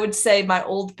 I would say my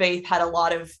old faith had a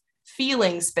lot of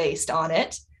feelings based on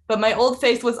it, but my old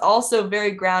faith was also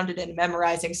very grounded in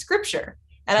memorizing scripture.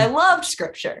 And I loved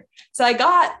scripture. So I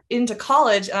got into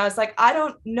college and I was like, I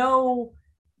don't know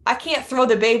I can't throw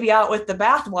the baby out with the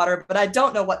bathwater, but I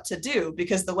don't know what to do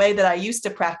because the way that I used to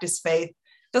practice faith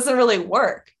doesn't really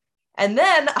work. And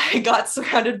then I got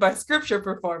surrounded by scripture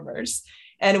performers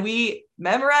and we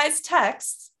memorized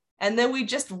texts and then we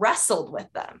just wrestled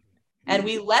with them and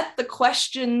we let the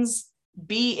questions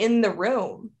be in the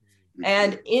room.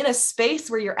 And in a space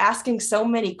where you're asking so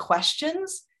many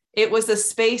questions, it was a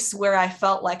space where I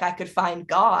felt like I could find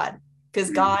God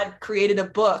because God created a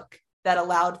book that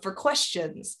allowed for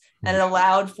questions and it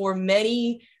allowed for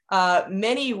many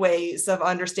ways of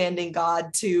understanding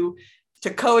God to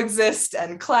coexist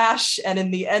and clash, and in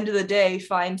the end of the day,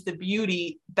 find the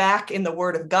beauty back in the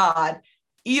Word of God,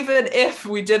 even if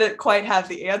we didn't quite have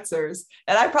the answers.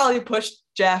 And I probably pushed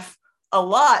Jeff a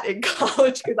lot in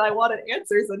college because I wanted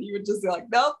answers, and he would just be like,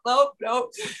 nope,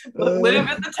 live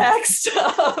in the text.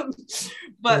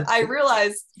 But I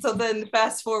realized, so then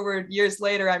fast forward years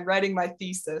later, I'm writing my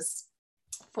thesis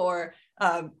for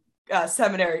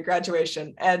seminary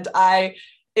graduation, and I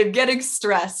am getting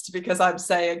stressed because I'm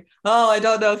saying, oh, I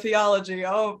don't know theology.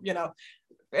 Oh,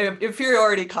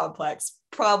 inferiority complex,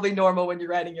 probably normal when you're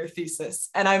writing your thesis.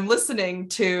 And I'm listening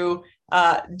to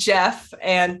Jeff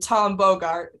and Tom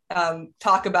Bogart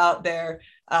talk about their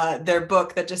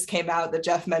book that just came out that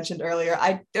Jeff mentioned earlier.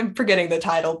 I am forgetting the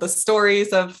title, The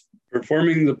Stories of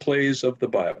Performing the Plays of the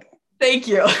Bible. Thank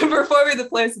you. Performing the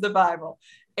Plays of the Bible.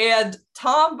 And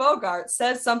Tom Bogart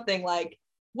says something like,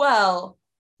 well,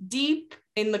 deep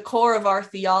in the core of our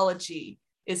theology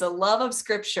is a love of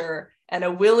scripture and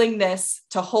a willingness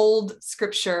to hold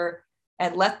scripture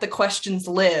and let the questions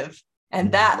live.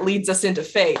 And that leads us into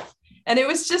faith. And it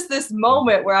was just this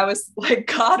moment where I was like,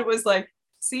 God was like,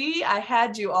 see, I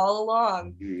had you all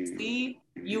along. See,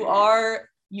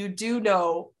 you do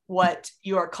know what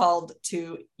you are called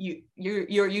to. You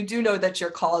do know that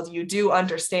you're called. You do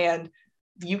understand.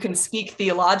 You can speak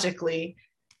theologically.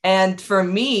 And for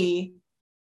me,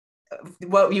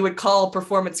 what you would call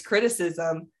performance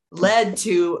criticism led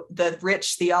to the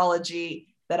rich theology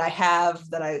that I have,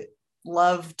 that I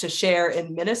love to share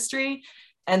in ministry.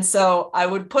 And so I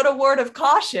would put a word of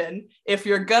caution: if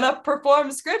you're going to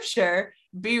perform scripture,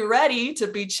 be ready to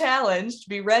be challenged,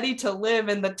 be ready to live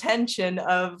in the tension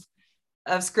of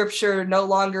scripture no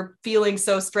longer feeling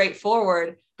so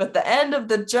straightforward, but the end of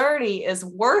the journey is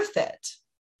worth it.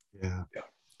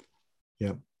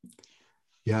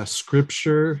 Yeah,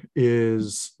 scripture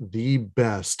is the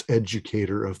best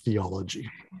educator of theology,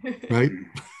 right?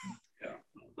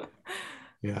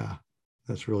 Yeah,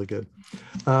 that's really good.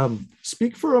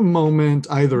 Speak for a moment,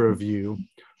 either of you,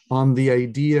 on the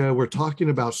idea we're talking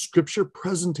about scripture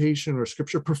presentation or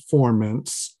scripture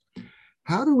performance.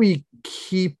 How do we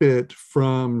keep it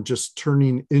from just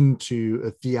turning into a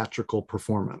theatrical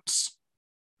performance?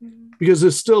 Because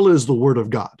it still is the Word of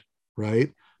God,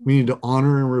 right? We need to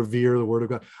honor and revere the Word of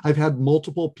God. I've had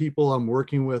multiple people I'm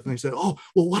working with, and they said, "Oh,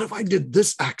 well, what if I did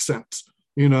this accent,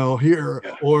 here?"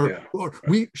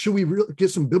 Should we really get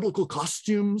some biblical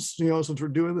costumes, since we're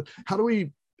doing this? How do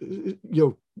we,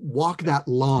 walk that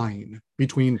line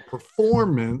between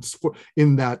performance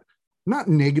in that, not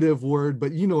negative word,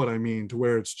 but you know what I mean, to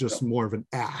where it's just more of an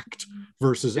act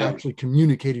versus actually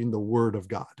communicating the Word of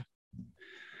God?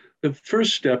 The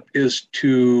first step is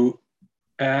to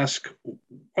ask,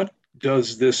 what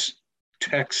does this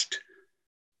text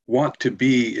want to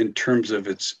be in terms of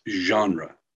its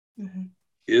genre? Mm-hmm.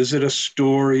 Is it a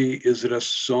story? Is it a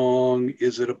song?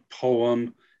 Is it a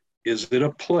poem? Is it a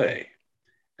play?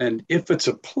 And if it's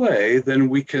a play, then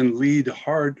we can lean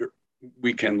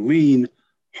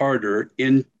harder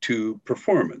into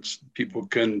performance. People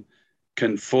can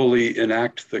fully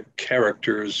enact the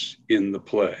characters in the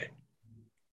play.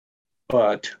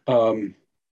 But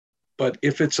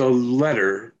if it's a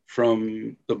letter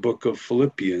from the book of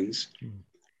Philippians,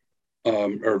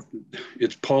 or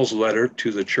it's Paul's letter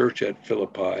to the church at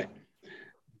Philippi,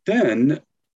 then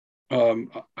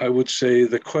I would say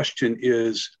the question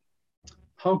is,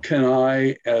 how can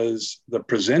I, as the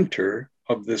presenter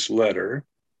of this letter,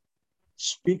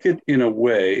 speak it in a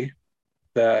way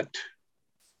that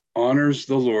honors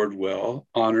the Lord well,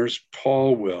 honors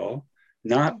Paul well,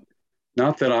 not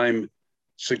that I'm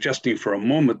suggesting for a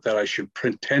moment that I should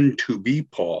pretend to be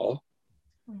Paul,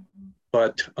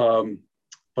 but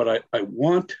I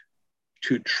want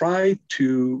to try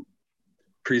to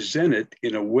present it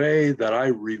in a way that I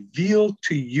reveal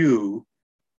to you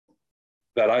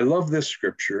that I love this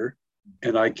scripture,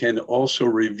 and I can also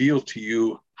reveal to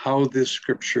you how this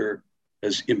scripture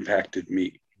has impacted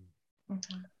me.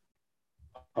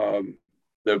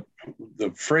 The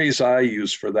phrase I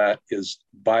use for that is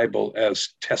Bible as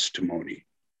testimony.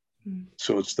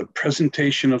 So it's the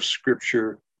presentation of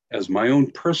scripture as my own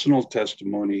personal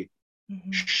testimony,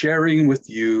 sharing with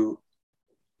you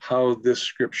how this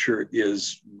scripture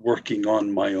is working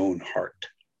on my own heart.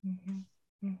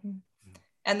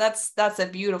 And that's a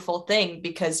beautiful thing,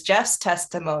 because Jeff's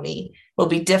testimony will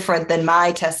be different than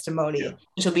my testimony,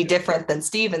 which will be different than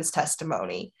Stephen's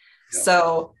testimony.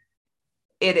 So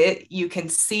you can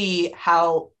see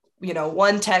how,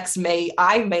 one text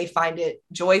I may find it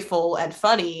joyful and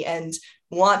funny and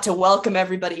want to welcome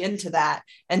everybody into that.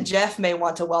 And Jeff may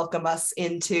want to welcome us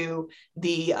into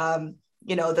the,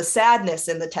 the sadness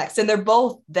in the text, and they're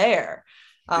both there.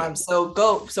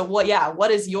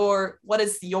 What is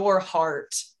your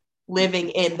heart living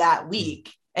in that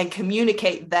week, and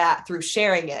communicate that through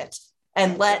sharing it,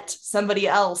 and let somebody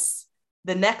else,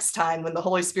 the next time when the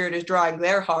Holy Spirit is drawing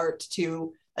their heart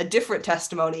to a different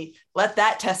testimony, let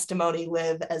that testimony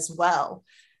live as well.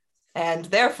 And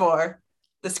therefore,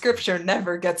 the scripture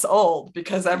never gets old,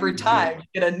 because every time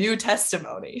you get a new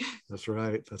testimony. That's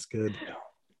right. That's good.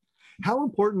 How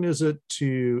important is it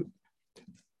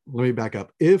let me back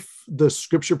up. If the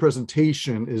scripture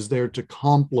presentation is there to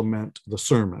complement the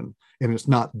sermon and it's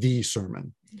not the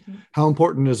sermon, how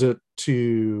important is it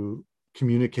to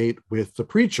communicate with the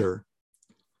preacher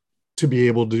to be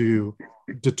able to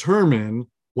determine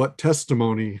what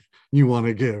testimony you want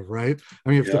to give, right? I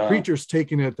mean, if the preacher's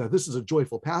taking it that this is a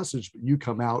joyful passage, but you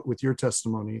come out with your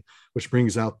testimony, which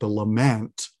brings out the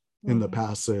lament in the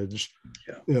passage,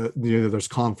 there's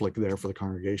conflict there for the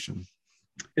congregation.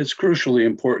 It's crucially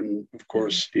important, of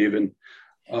course, Stephen.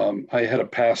 I had a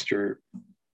pastor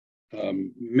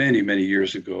many, many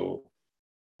years ago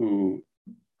who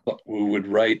would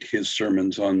write his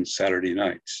sermons on Saturday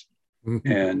nights.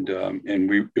 And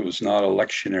it was not a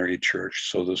lectionary church,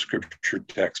 so the scripture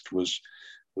text was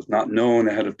not known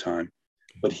ahead of time.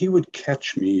 But he would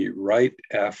catch me right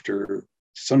after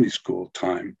Sunday school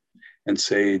time and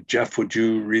say, "Jeff, would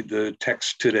you read the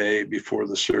text today before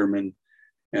the sermon?"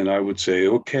 And I would say,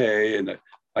 "Okay." And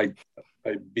I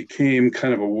became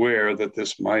kind of aware that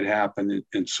this might happen,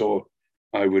 and so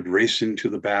I would race into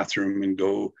the bathroom and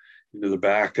go into the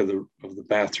back of the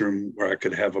bathroom where I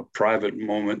could have a private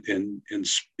moment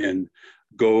and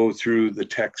go through the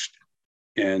text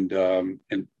and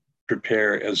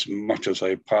prepare as much as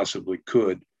I possibly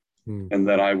could, and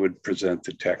then I would present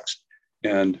the text.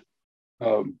 And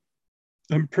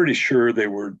I'm pretty sure they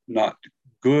were not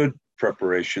good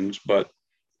preparations, but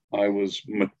I was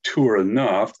mature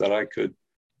enough that I could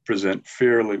present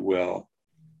fairly well.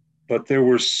 But there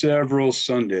were several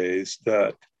Sundays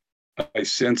that I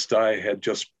sensed I had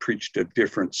just preached a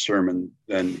different sermon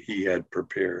than he had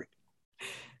prepared.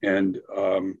 And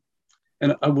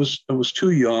I was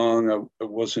too young. I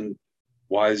wasn't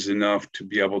wise enough to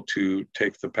be able to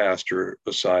take the pastor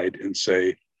aside and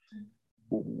say,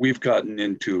 "We've gotten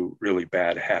into really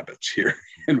bad habits here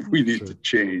and we need to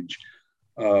change."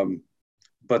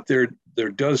 But there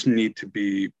does need to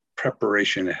be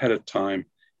preparation ahead of time,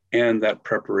 and that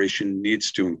preparation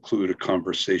needs to include a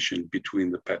conversation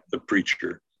between the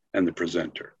preacher and the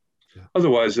presenter. Yeah.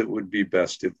 Otherwise, it would be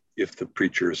best if the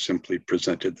preacher simply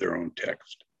presented their own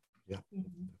text. Yeah.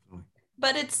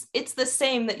 But it's the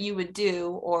same that you would do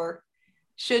or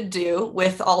should do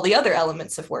with all the other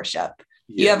elements of worship.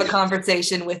 Yes. You have a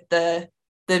conversation with the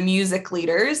music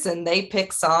leaders, and they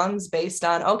pick songs based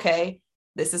on, okay,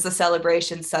 this is a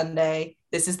celebration Sunday.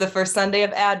 This is the first Sunday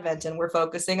of Advent, and we're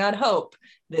focusing on hope.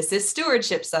 This is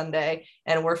Stewardship Sunday,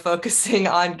 and we're focusing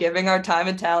on giving our time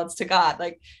and talents to God.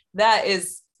 Like, that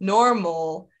is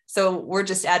normal. So we're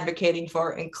just advocating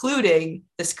for including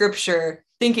the scripture,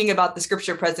 thinking about the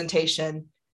scripture presentation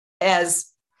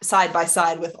as side by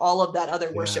side with all of that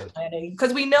other worship planning,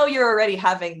 because we know you're already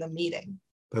having the meeting.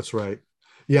 That's right.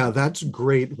 Yeah, that's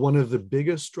great. One of the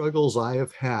biggest struggles I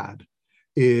have had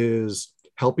is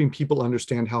helping people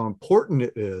understand how important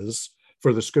it is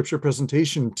for the scripture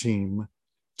presentation team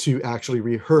to actually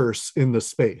rehearse in the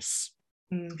space.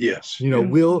 Yes.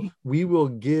 We will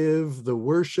give the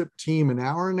worship team an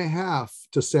hour and a half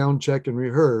to sound check and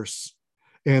rehearse,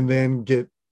 and then get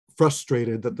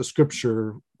frustrated that the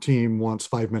scripture team wants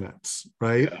 5 minutes,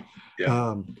 right?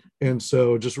 Yeah. And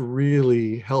so just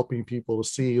really helping people to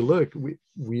see, look,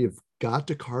 we have got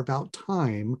to carve out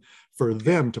time for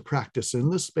them to practice in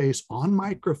the space on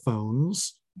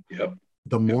microphones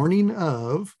the morning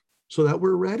of, so that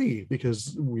we're ready,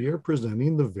 because we are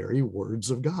presenting the very words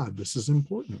of God. This is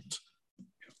important.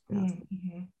 Yeah.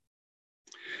 Mm-hmm.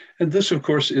 And this, of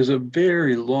course, is a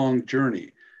very long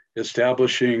journey,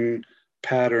 establishing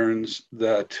patterns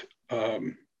that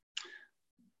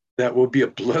will be a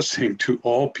blessing to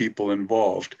all people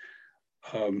involved.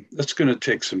 That's going to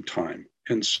take some time.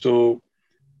 And so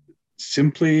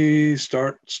simply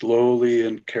start slowly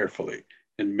and carefully,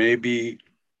 and maybe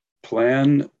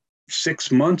plan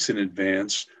 6 months in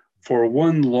advance for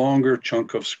one longer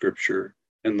chunk of scripture,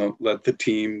 and let the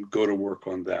team go to work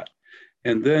on that.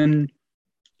 And then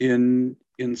in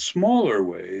smaller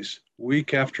ways,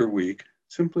 week after week,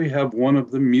 simply have one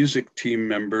of the music team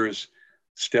members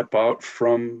step out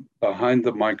from behind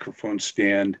the microphone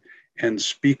stand and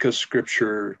speak a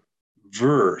scripture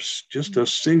verse, just a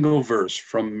single verse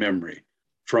from memory,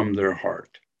 from their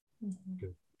heart.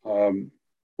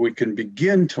 We can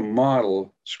begin to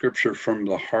model scripture from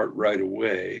the heart right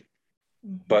away,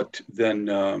 but then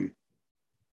a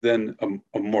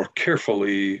more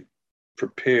carefully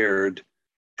prepared,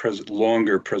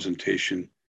 longer presentation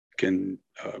can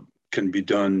be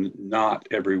done not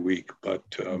every week, but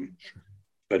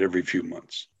every few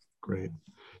months. Great.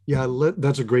 Yeah,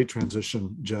 that's a great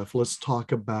transition, Jeff. Let's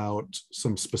talk about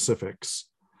some specifics.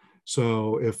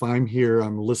 So if I'm here,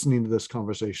 I'm listening to this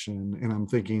conversation and I'm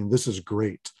thinking, this is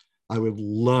great. I would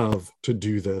love to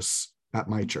do this at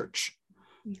my church,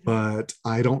 but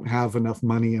I don't have enough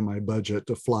money in my budget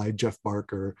to fly Jeff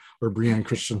Barker or Brianne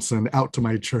Christiansen out to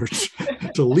my church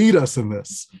to lead us in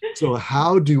this. So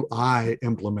how do I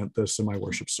implement this in my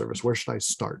worship service? Where should I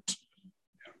start?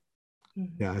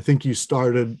 Yeah, I think you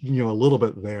started, a little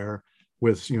bit there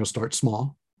with, start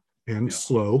small and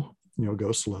slow,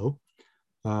 go slow.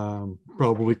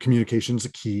 Probably communication is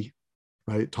a key,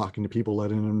 right? Talking to people,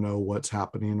 letting them know what's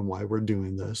happening and why we're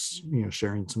doing this,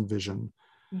 sharing some vision.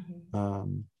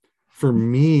 For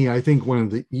me, I think one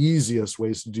of the easiest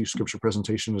ways to do scripture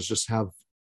presentation is just have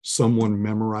someone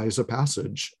memorize a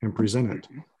passage and present it.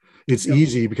 It's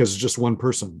easy because it's just one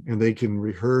person and they can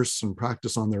rehearse and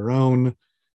practice on their own,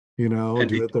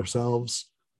 do it themselves.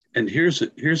 And here's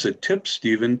a tip,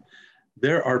 Stephen.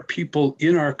 There are people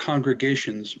in our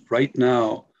congregations right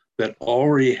now that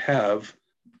already have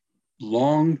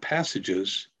long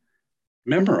passages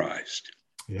memorized.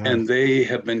 Yeah. And they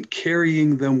have been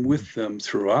carrying them with them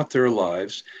throughout their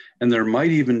lives. And there might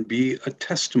even be a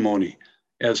testimony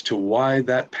as to why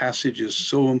that passage is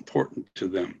so important to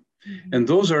them. And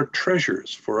those are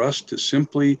treasures for us to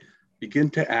simply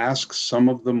begin to ask some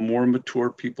of the more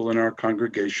mature people in our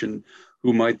congregation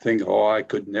who might think, oh, I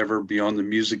could never be on the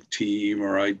music team,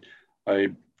 or I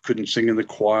couldn't sing in the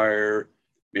choir.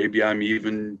 Maybe I'm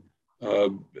even,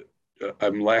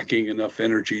 I'm lacking enough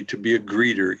energy to be a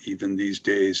greeter even these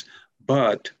days.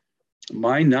 But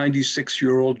my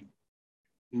 96-year-old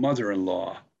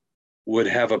mother-in-law would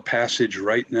have a passage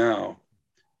right now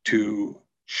to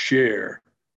share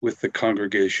with the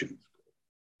congregation.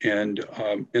 And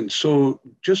so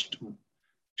just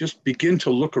begin to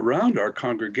look around our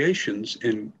congregations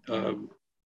and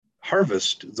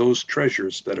harvest those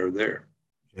treasures that are there.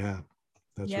 Yeah.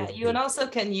 You also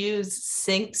can use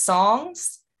sync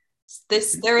songs.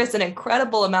 There is an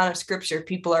incredible amount of scripture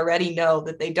people already know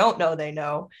that they don't know they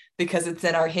know, because it's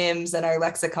in our hymns and our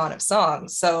lexicon of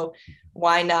songs. So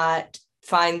why not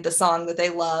find the song that they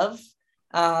love,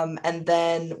 and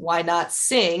then why not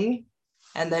sing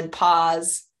and then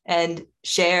pause and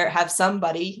share, have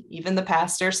somebody, even the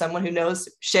pastor, someone who knows,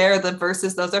 share the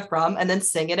verses those are from, and then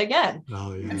sing it again.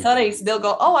 Oh, yeah. And suddenly they'll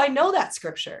go, oh, I know that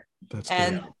scripture. That's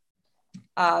and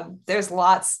there's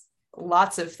lots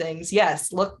of things.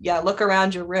 Yes, look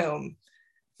around your room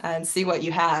and see what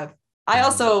you have. I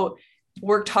also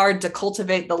worked hard to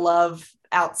cultivate the love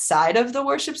outside of the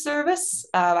worship service.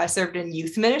 I served in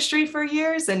youth ministry for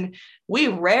years, and we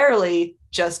rarely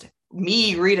just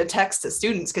read a text to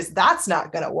students, because that's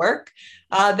not going to work.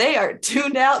 They are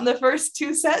tuned out in the first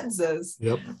 2 sentences.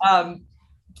 Yep.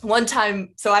 One time,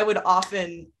 so I would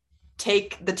often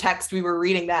take the text we were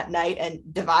reading that night and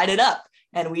divide it up,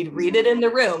 and we'd read it in the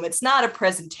room. It's not a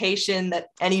presentation that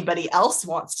anybody else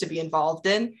wants to be involved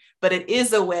in, but it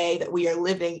is a way that we are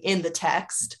living in the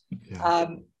text. Yeah.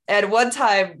 And one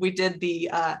time we did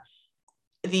the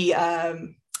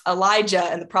Elijah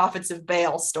and the prophets of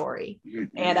Baal story.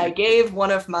 And I gave one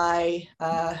of my,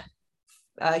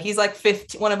 he's like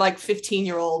 15, one of like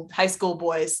 15-year-old high school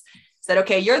boys, said,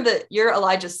 okay, you're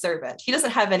Elijah's servant. He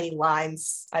doesn't have any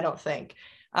lines, I don't think.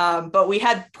 But we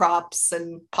had props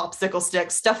and popsicle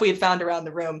sticks, stuff we had found around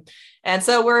the room. And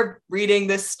so we're reading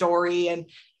this story, and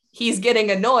he's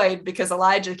getting annoyed because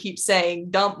Elijah keeps saying,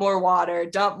 dump more water,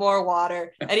 dump more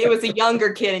water. And he was a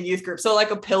younger kid in youth group. So like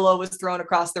a pillow was thrown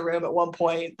across the room at one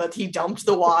point, but he dumped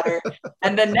the water.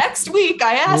 And the next week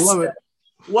I asked him,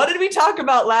 what did we talk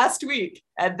about last week?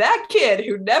 And that kid,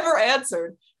 who never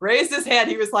answered, raised his hand.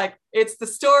 He was like, it's the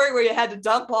story where you had to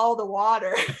dump all the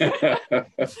water.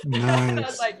 Nice. I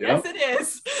was like, yes, it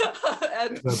is.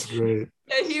 And that's great.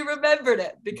 and he remembered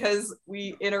it because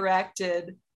we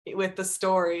interacted with the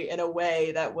story in a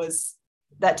way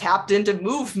that tapped into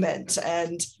movement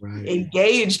and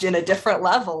engaged in a different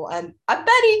level. And I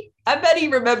bet he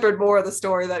remembered more of the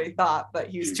story than he thought, but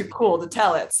he was too cool to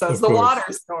tell it. So it's the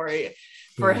water story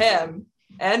for him.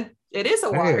 And it is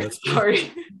a water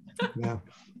story. Yeah.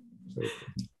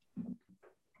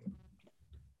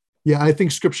 Yeah, I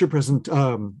think scripture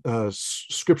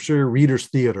readers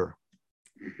theater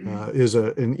is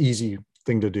an easy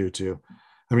thing to do too.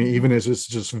 I mean, even as it's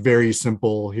just very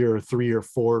simple, here are 3 or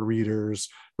 4 readers,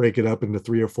 break it up into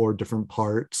 3 or 4 different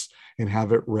parts and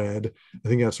have it read. I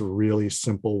think that's a really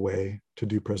simple way to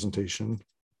do presentation.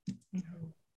 And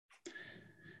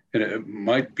it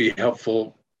might be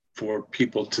helpful for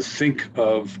people to think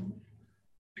of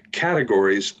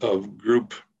categories of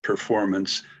group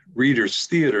performance. Readers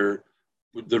theater,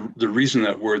 the reason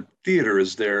that word theater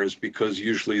is there is because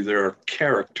usually there are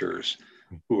characters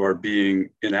who are being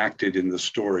enacted in the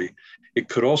story. It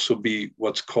could also be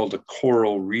what's called a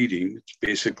choral reading. It's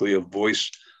basically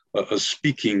a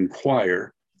speaking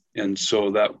choir. And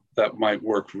so that might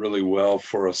work really well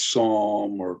for a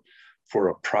psalm or for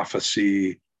a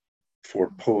prophecy,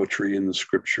 for poetry in the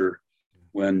scripture,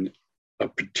 when a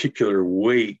particular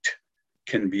weight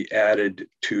can be added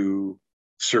to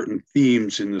certain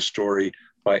themes in the story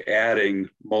by adding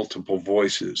multiple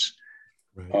voices,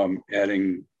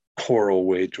 adding choral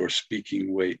weight or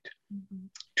speaking weight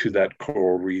to that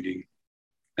choral reading.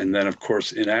 And then, of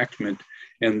course, enactment.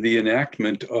 And the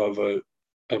enactment of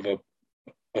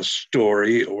a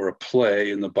story or a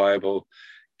play in the Bible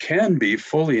can be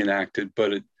fully enacted,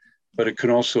 but it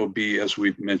can also be, as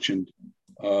we've mentioned,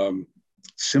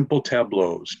 simple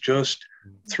tableaus, just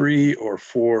 3 or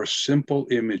 4 simple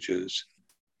images.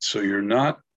 So you're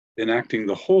not enacting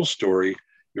the whole story,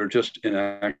 you're just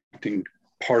enacting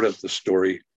part of the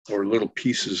story or little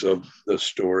pieces of the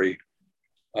story.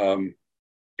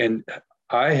 And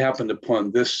I happened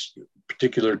upon this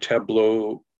particular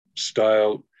tableau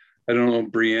style. I don't know,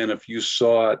 Brianne, if you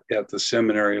saw it at the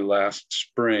seminary last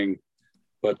spring,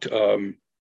 but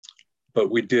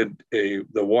we did the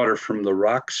Water from the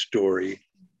Rock story,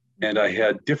 and I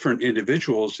had different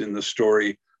individuals in the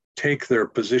story take their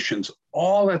positions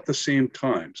all at the same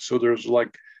time. So there's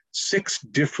like 6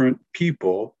 different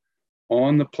people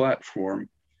on the platform,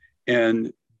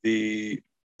 and the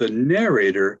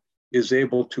narrator is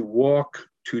able to walk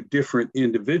to different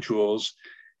individuals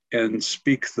and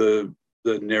speak the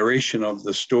narration of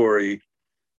the story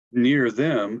near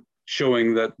them,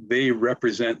 showing that they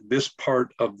represent this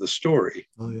part of the story.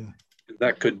 Oh, yeah.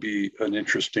 That could be an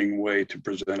interesting way to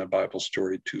present a Bible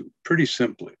story too, pretty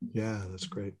simply. Yeah, that's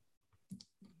great.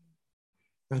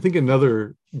 I think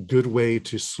another good way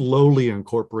to slowly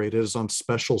incorporate it is on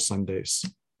special Sundays.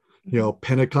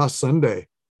 Pentecost Sunday,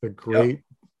 a great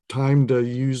time to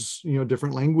use,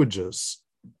 different languages,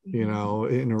 in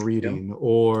a reading,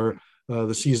 or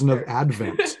the season of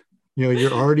Advent.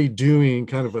 You're already doing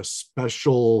kind of a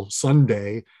special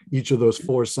Sunday, each of those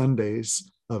 4 Sundays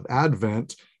of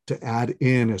Advent. To add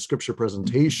in a scripture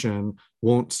presentation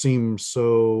won't seem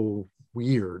so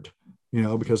weird,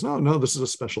 because no, this is a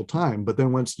special time. But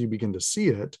then once you begin to see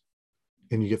it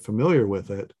and you get familiar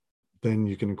with it, then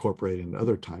you can incorporate it into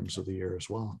other times of the year as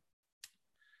well.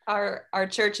 Our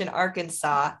church in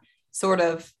Arkansas sort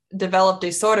of developed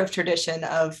a sort of tradition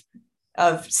of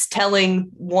telling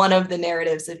one of the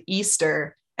narratives of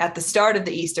Easter at the start of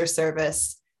the Easter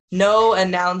service. No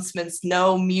announcements,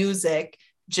 no music,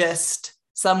 just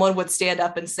someone would stand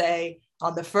up and say,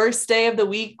 on the first day of the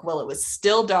week, while it was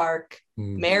still dark,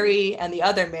 Mary and the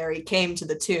other Mary came to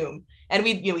the tomb. And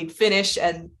we'd finish,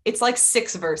 and it's like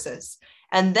 6 verses.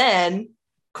 And then,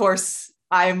 of course,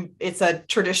 it's a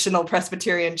traditional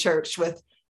Presbyterian church with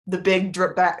the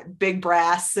big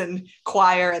brass and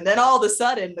choir. And then all of a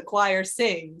sudden the choir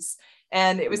sings.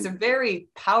 And it was a very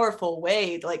powerful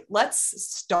way, like,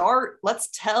 let's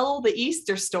tell the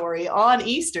Easter story on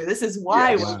Easter. This is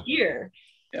why we're here.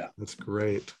 Yeah, that's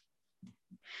great.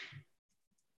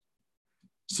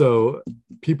 So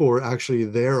people were actually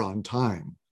there on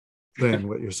time, then,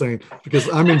 what you're saying, because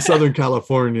I'm in Southern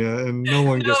California and no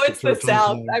one gets to church it's the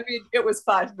South. on time. I mean, it was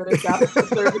 5 minutes after the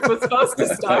service was supposed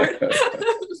to start.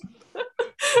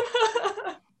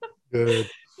 Good.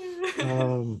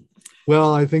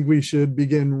 Well, I think we should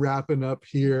begin wrapping up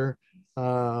here.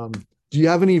 Do you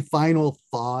have any final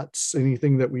thoughts,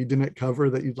 anything that we didn't cover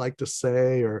that you'd like to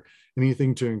say, or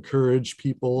anything to encourage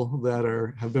people that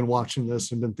have been watching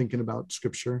this and been thinking about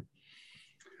scripture?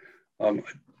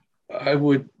 I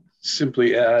would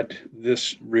simply add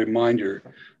this reminder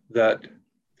that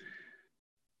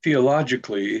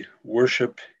theologically,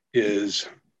 worship is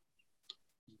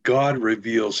God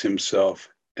reveals himself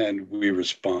and we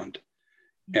respond.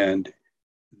 And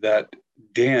that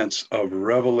dance of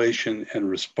revelation and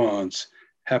response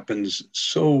happens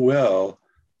so well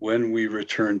when we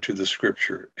return to the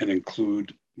scripture and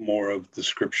include more of the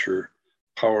scripture,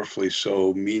 powerfully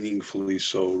so, meaningfully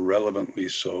so, relevantly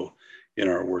so in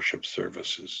our worship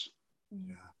services.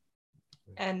 Yeah.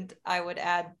 And I would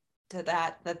add to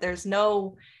that there's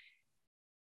no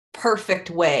perfect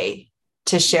way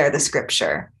to share the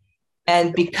scripture.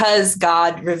 And because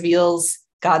God reveals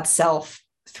God's self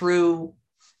through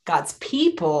God's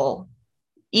people,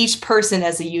 each person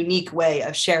has a unique way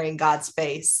of sharing God's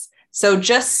face. So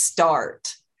just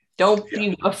start. Don't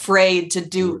be afraid to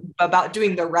do about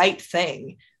doing the right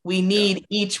thing. We need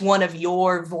each one of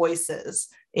your voices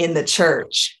in the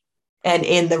church and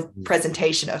in the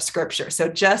presentation of scripture. So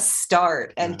just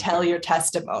start and tell your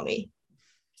testimony.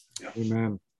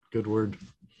 Amen. Good word.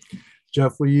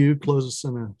 Jeff, will you close us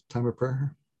in a time of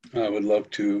prayer? I would love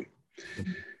to.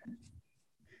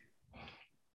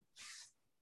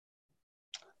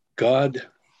 God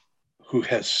who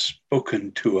has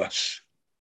spoken to us,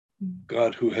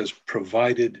 God who has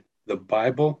provided the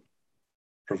Bible,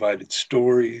 provided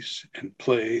stories and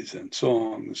plays and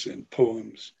songs and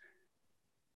poems.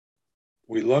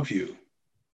 We love you,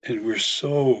 and we're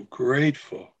so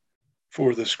grateful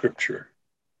for the scripture.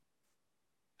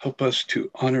 Help us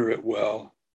to honor it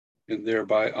well, and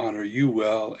thereby honor you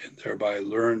well, and thereby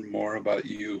learn more about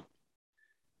you.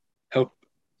 Help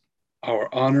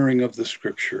our honoring of the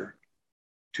scripture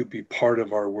to be part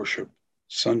of our worship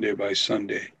Sunday by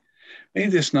Sunday. May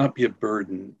this not be a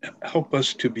burden. Help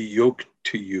us to be yoked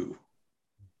to you,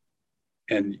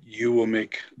 and you will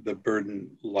make the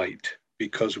burden light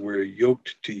because we're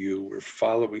yoked to you. We're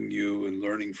following you and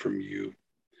learning from you.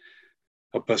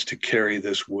 Help us to carry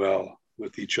this well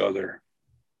with each other.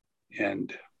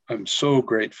 And I'm so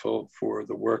grateful for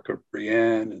the work of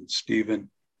Brianne and Stephen,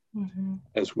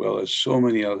 as well as so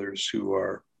many others who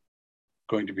are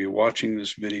going to be watching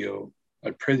this video.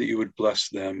 I pray that you would bless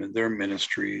them and their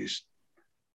ministries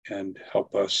and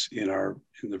help us in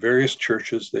the various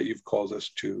churches that you've called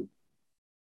us to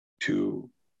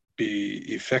be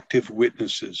effective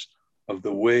witnesses of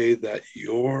the way that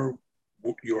your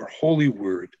holy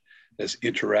word has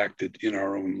interacted in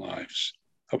our own lives.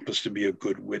 Help us to be a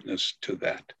good witness to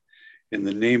that. In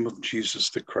the name of Jesus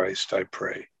the Christ, I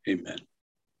pray. Amen.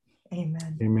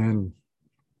 Amen. Amen.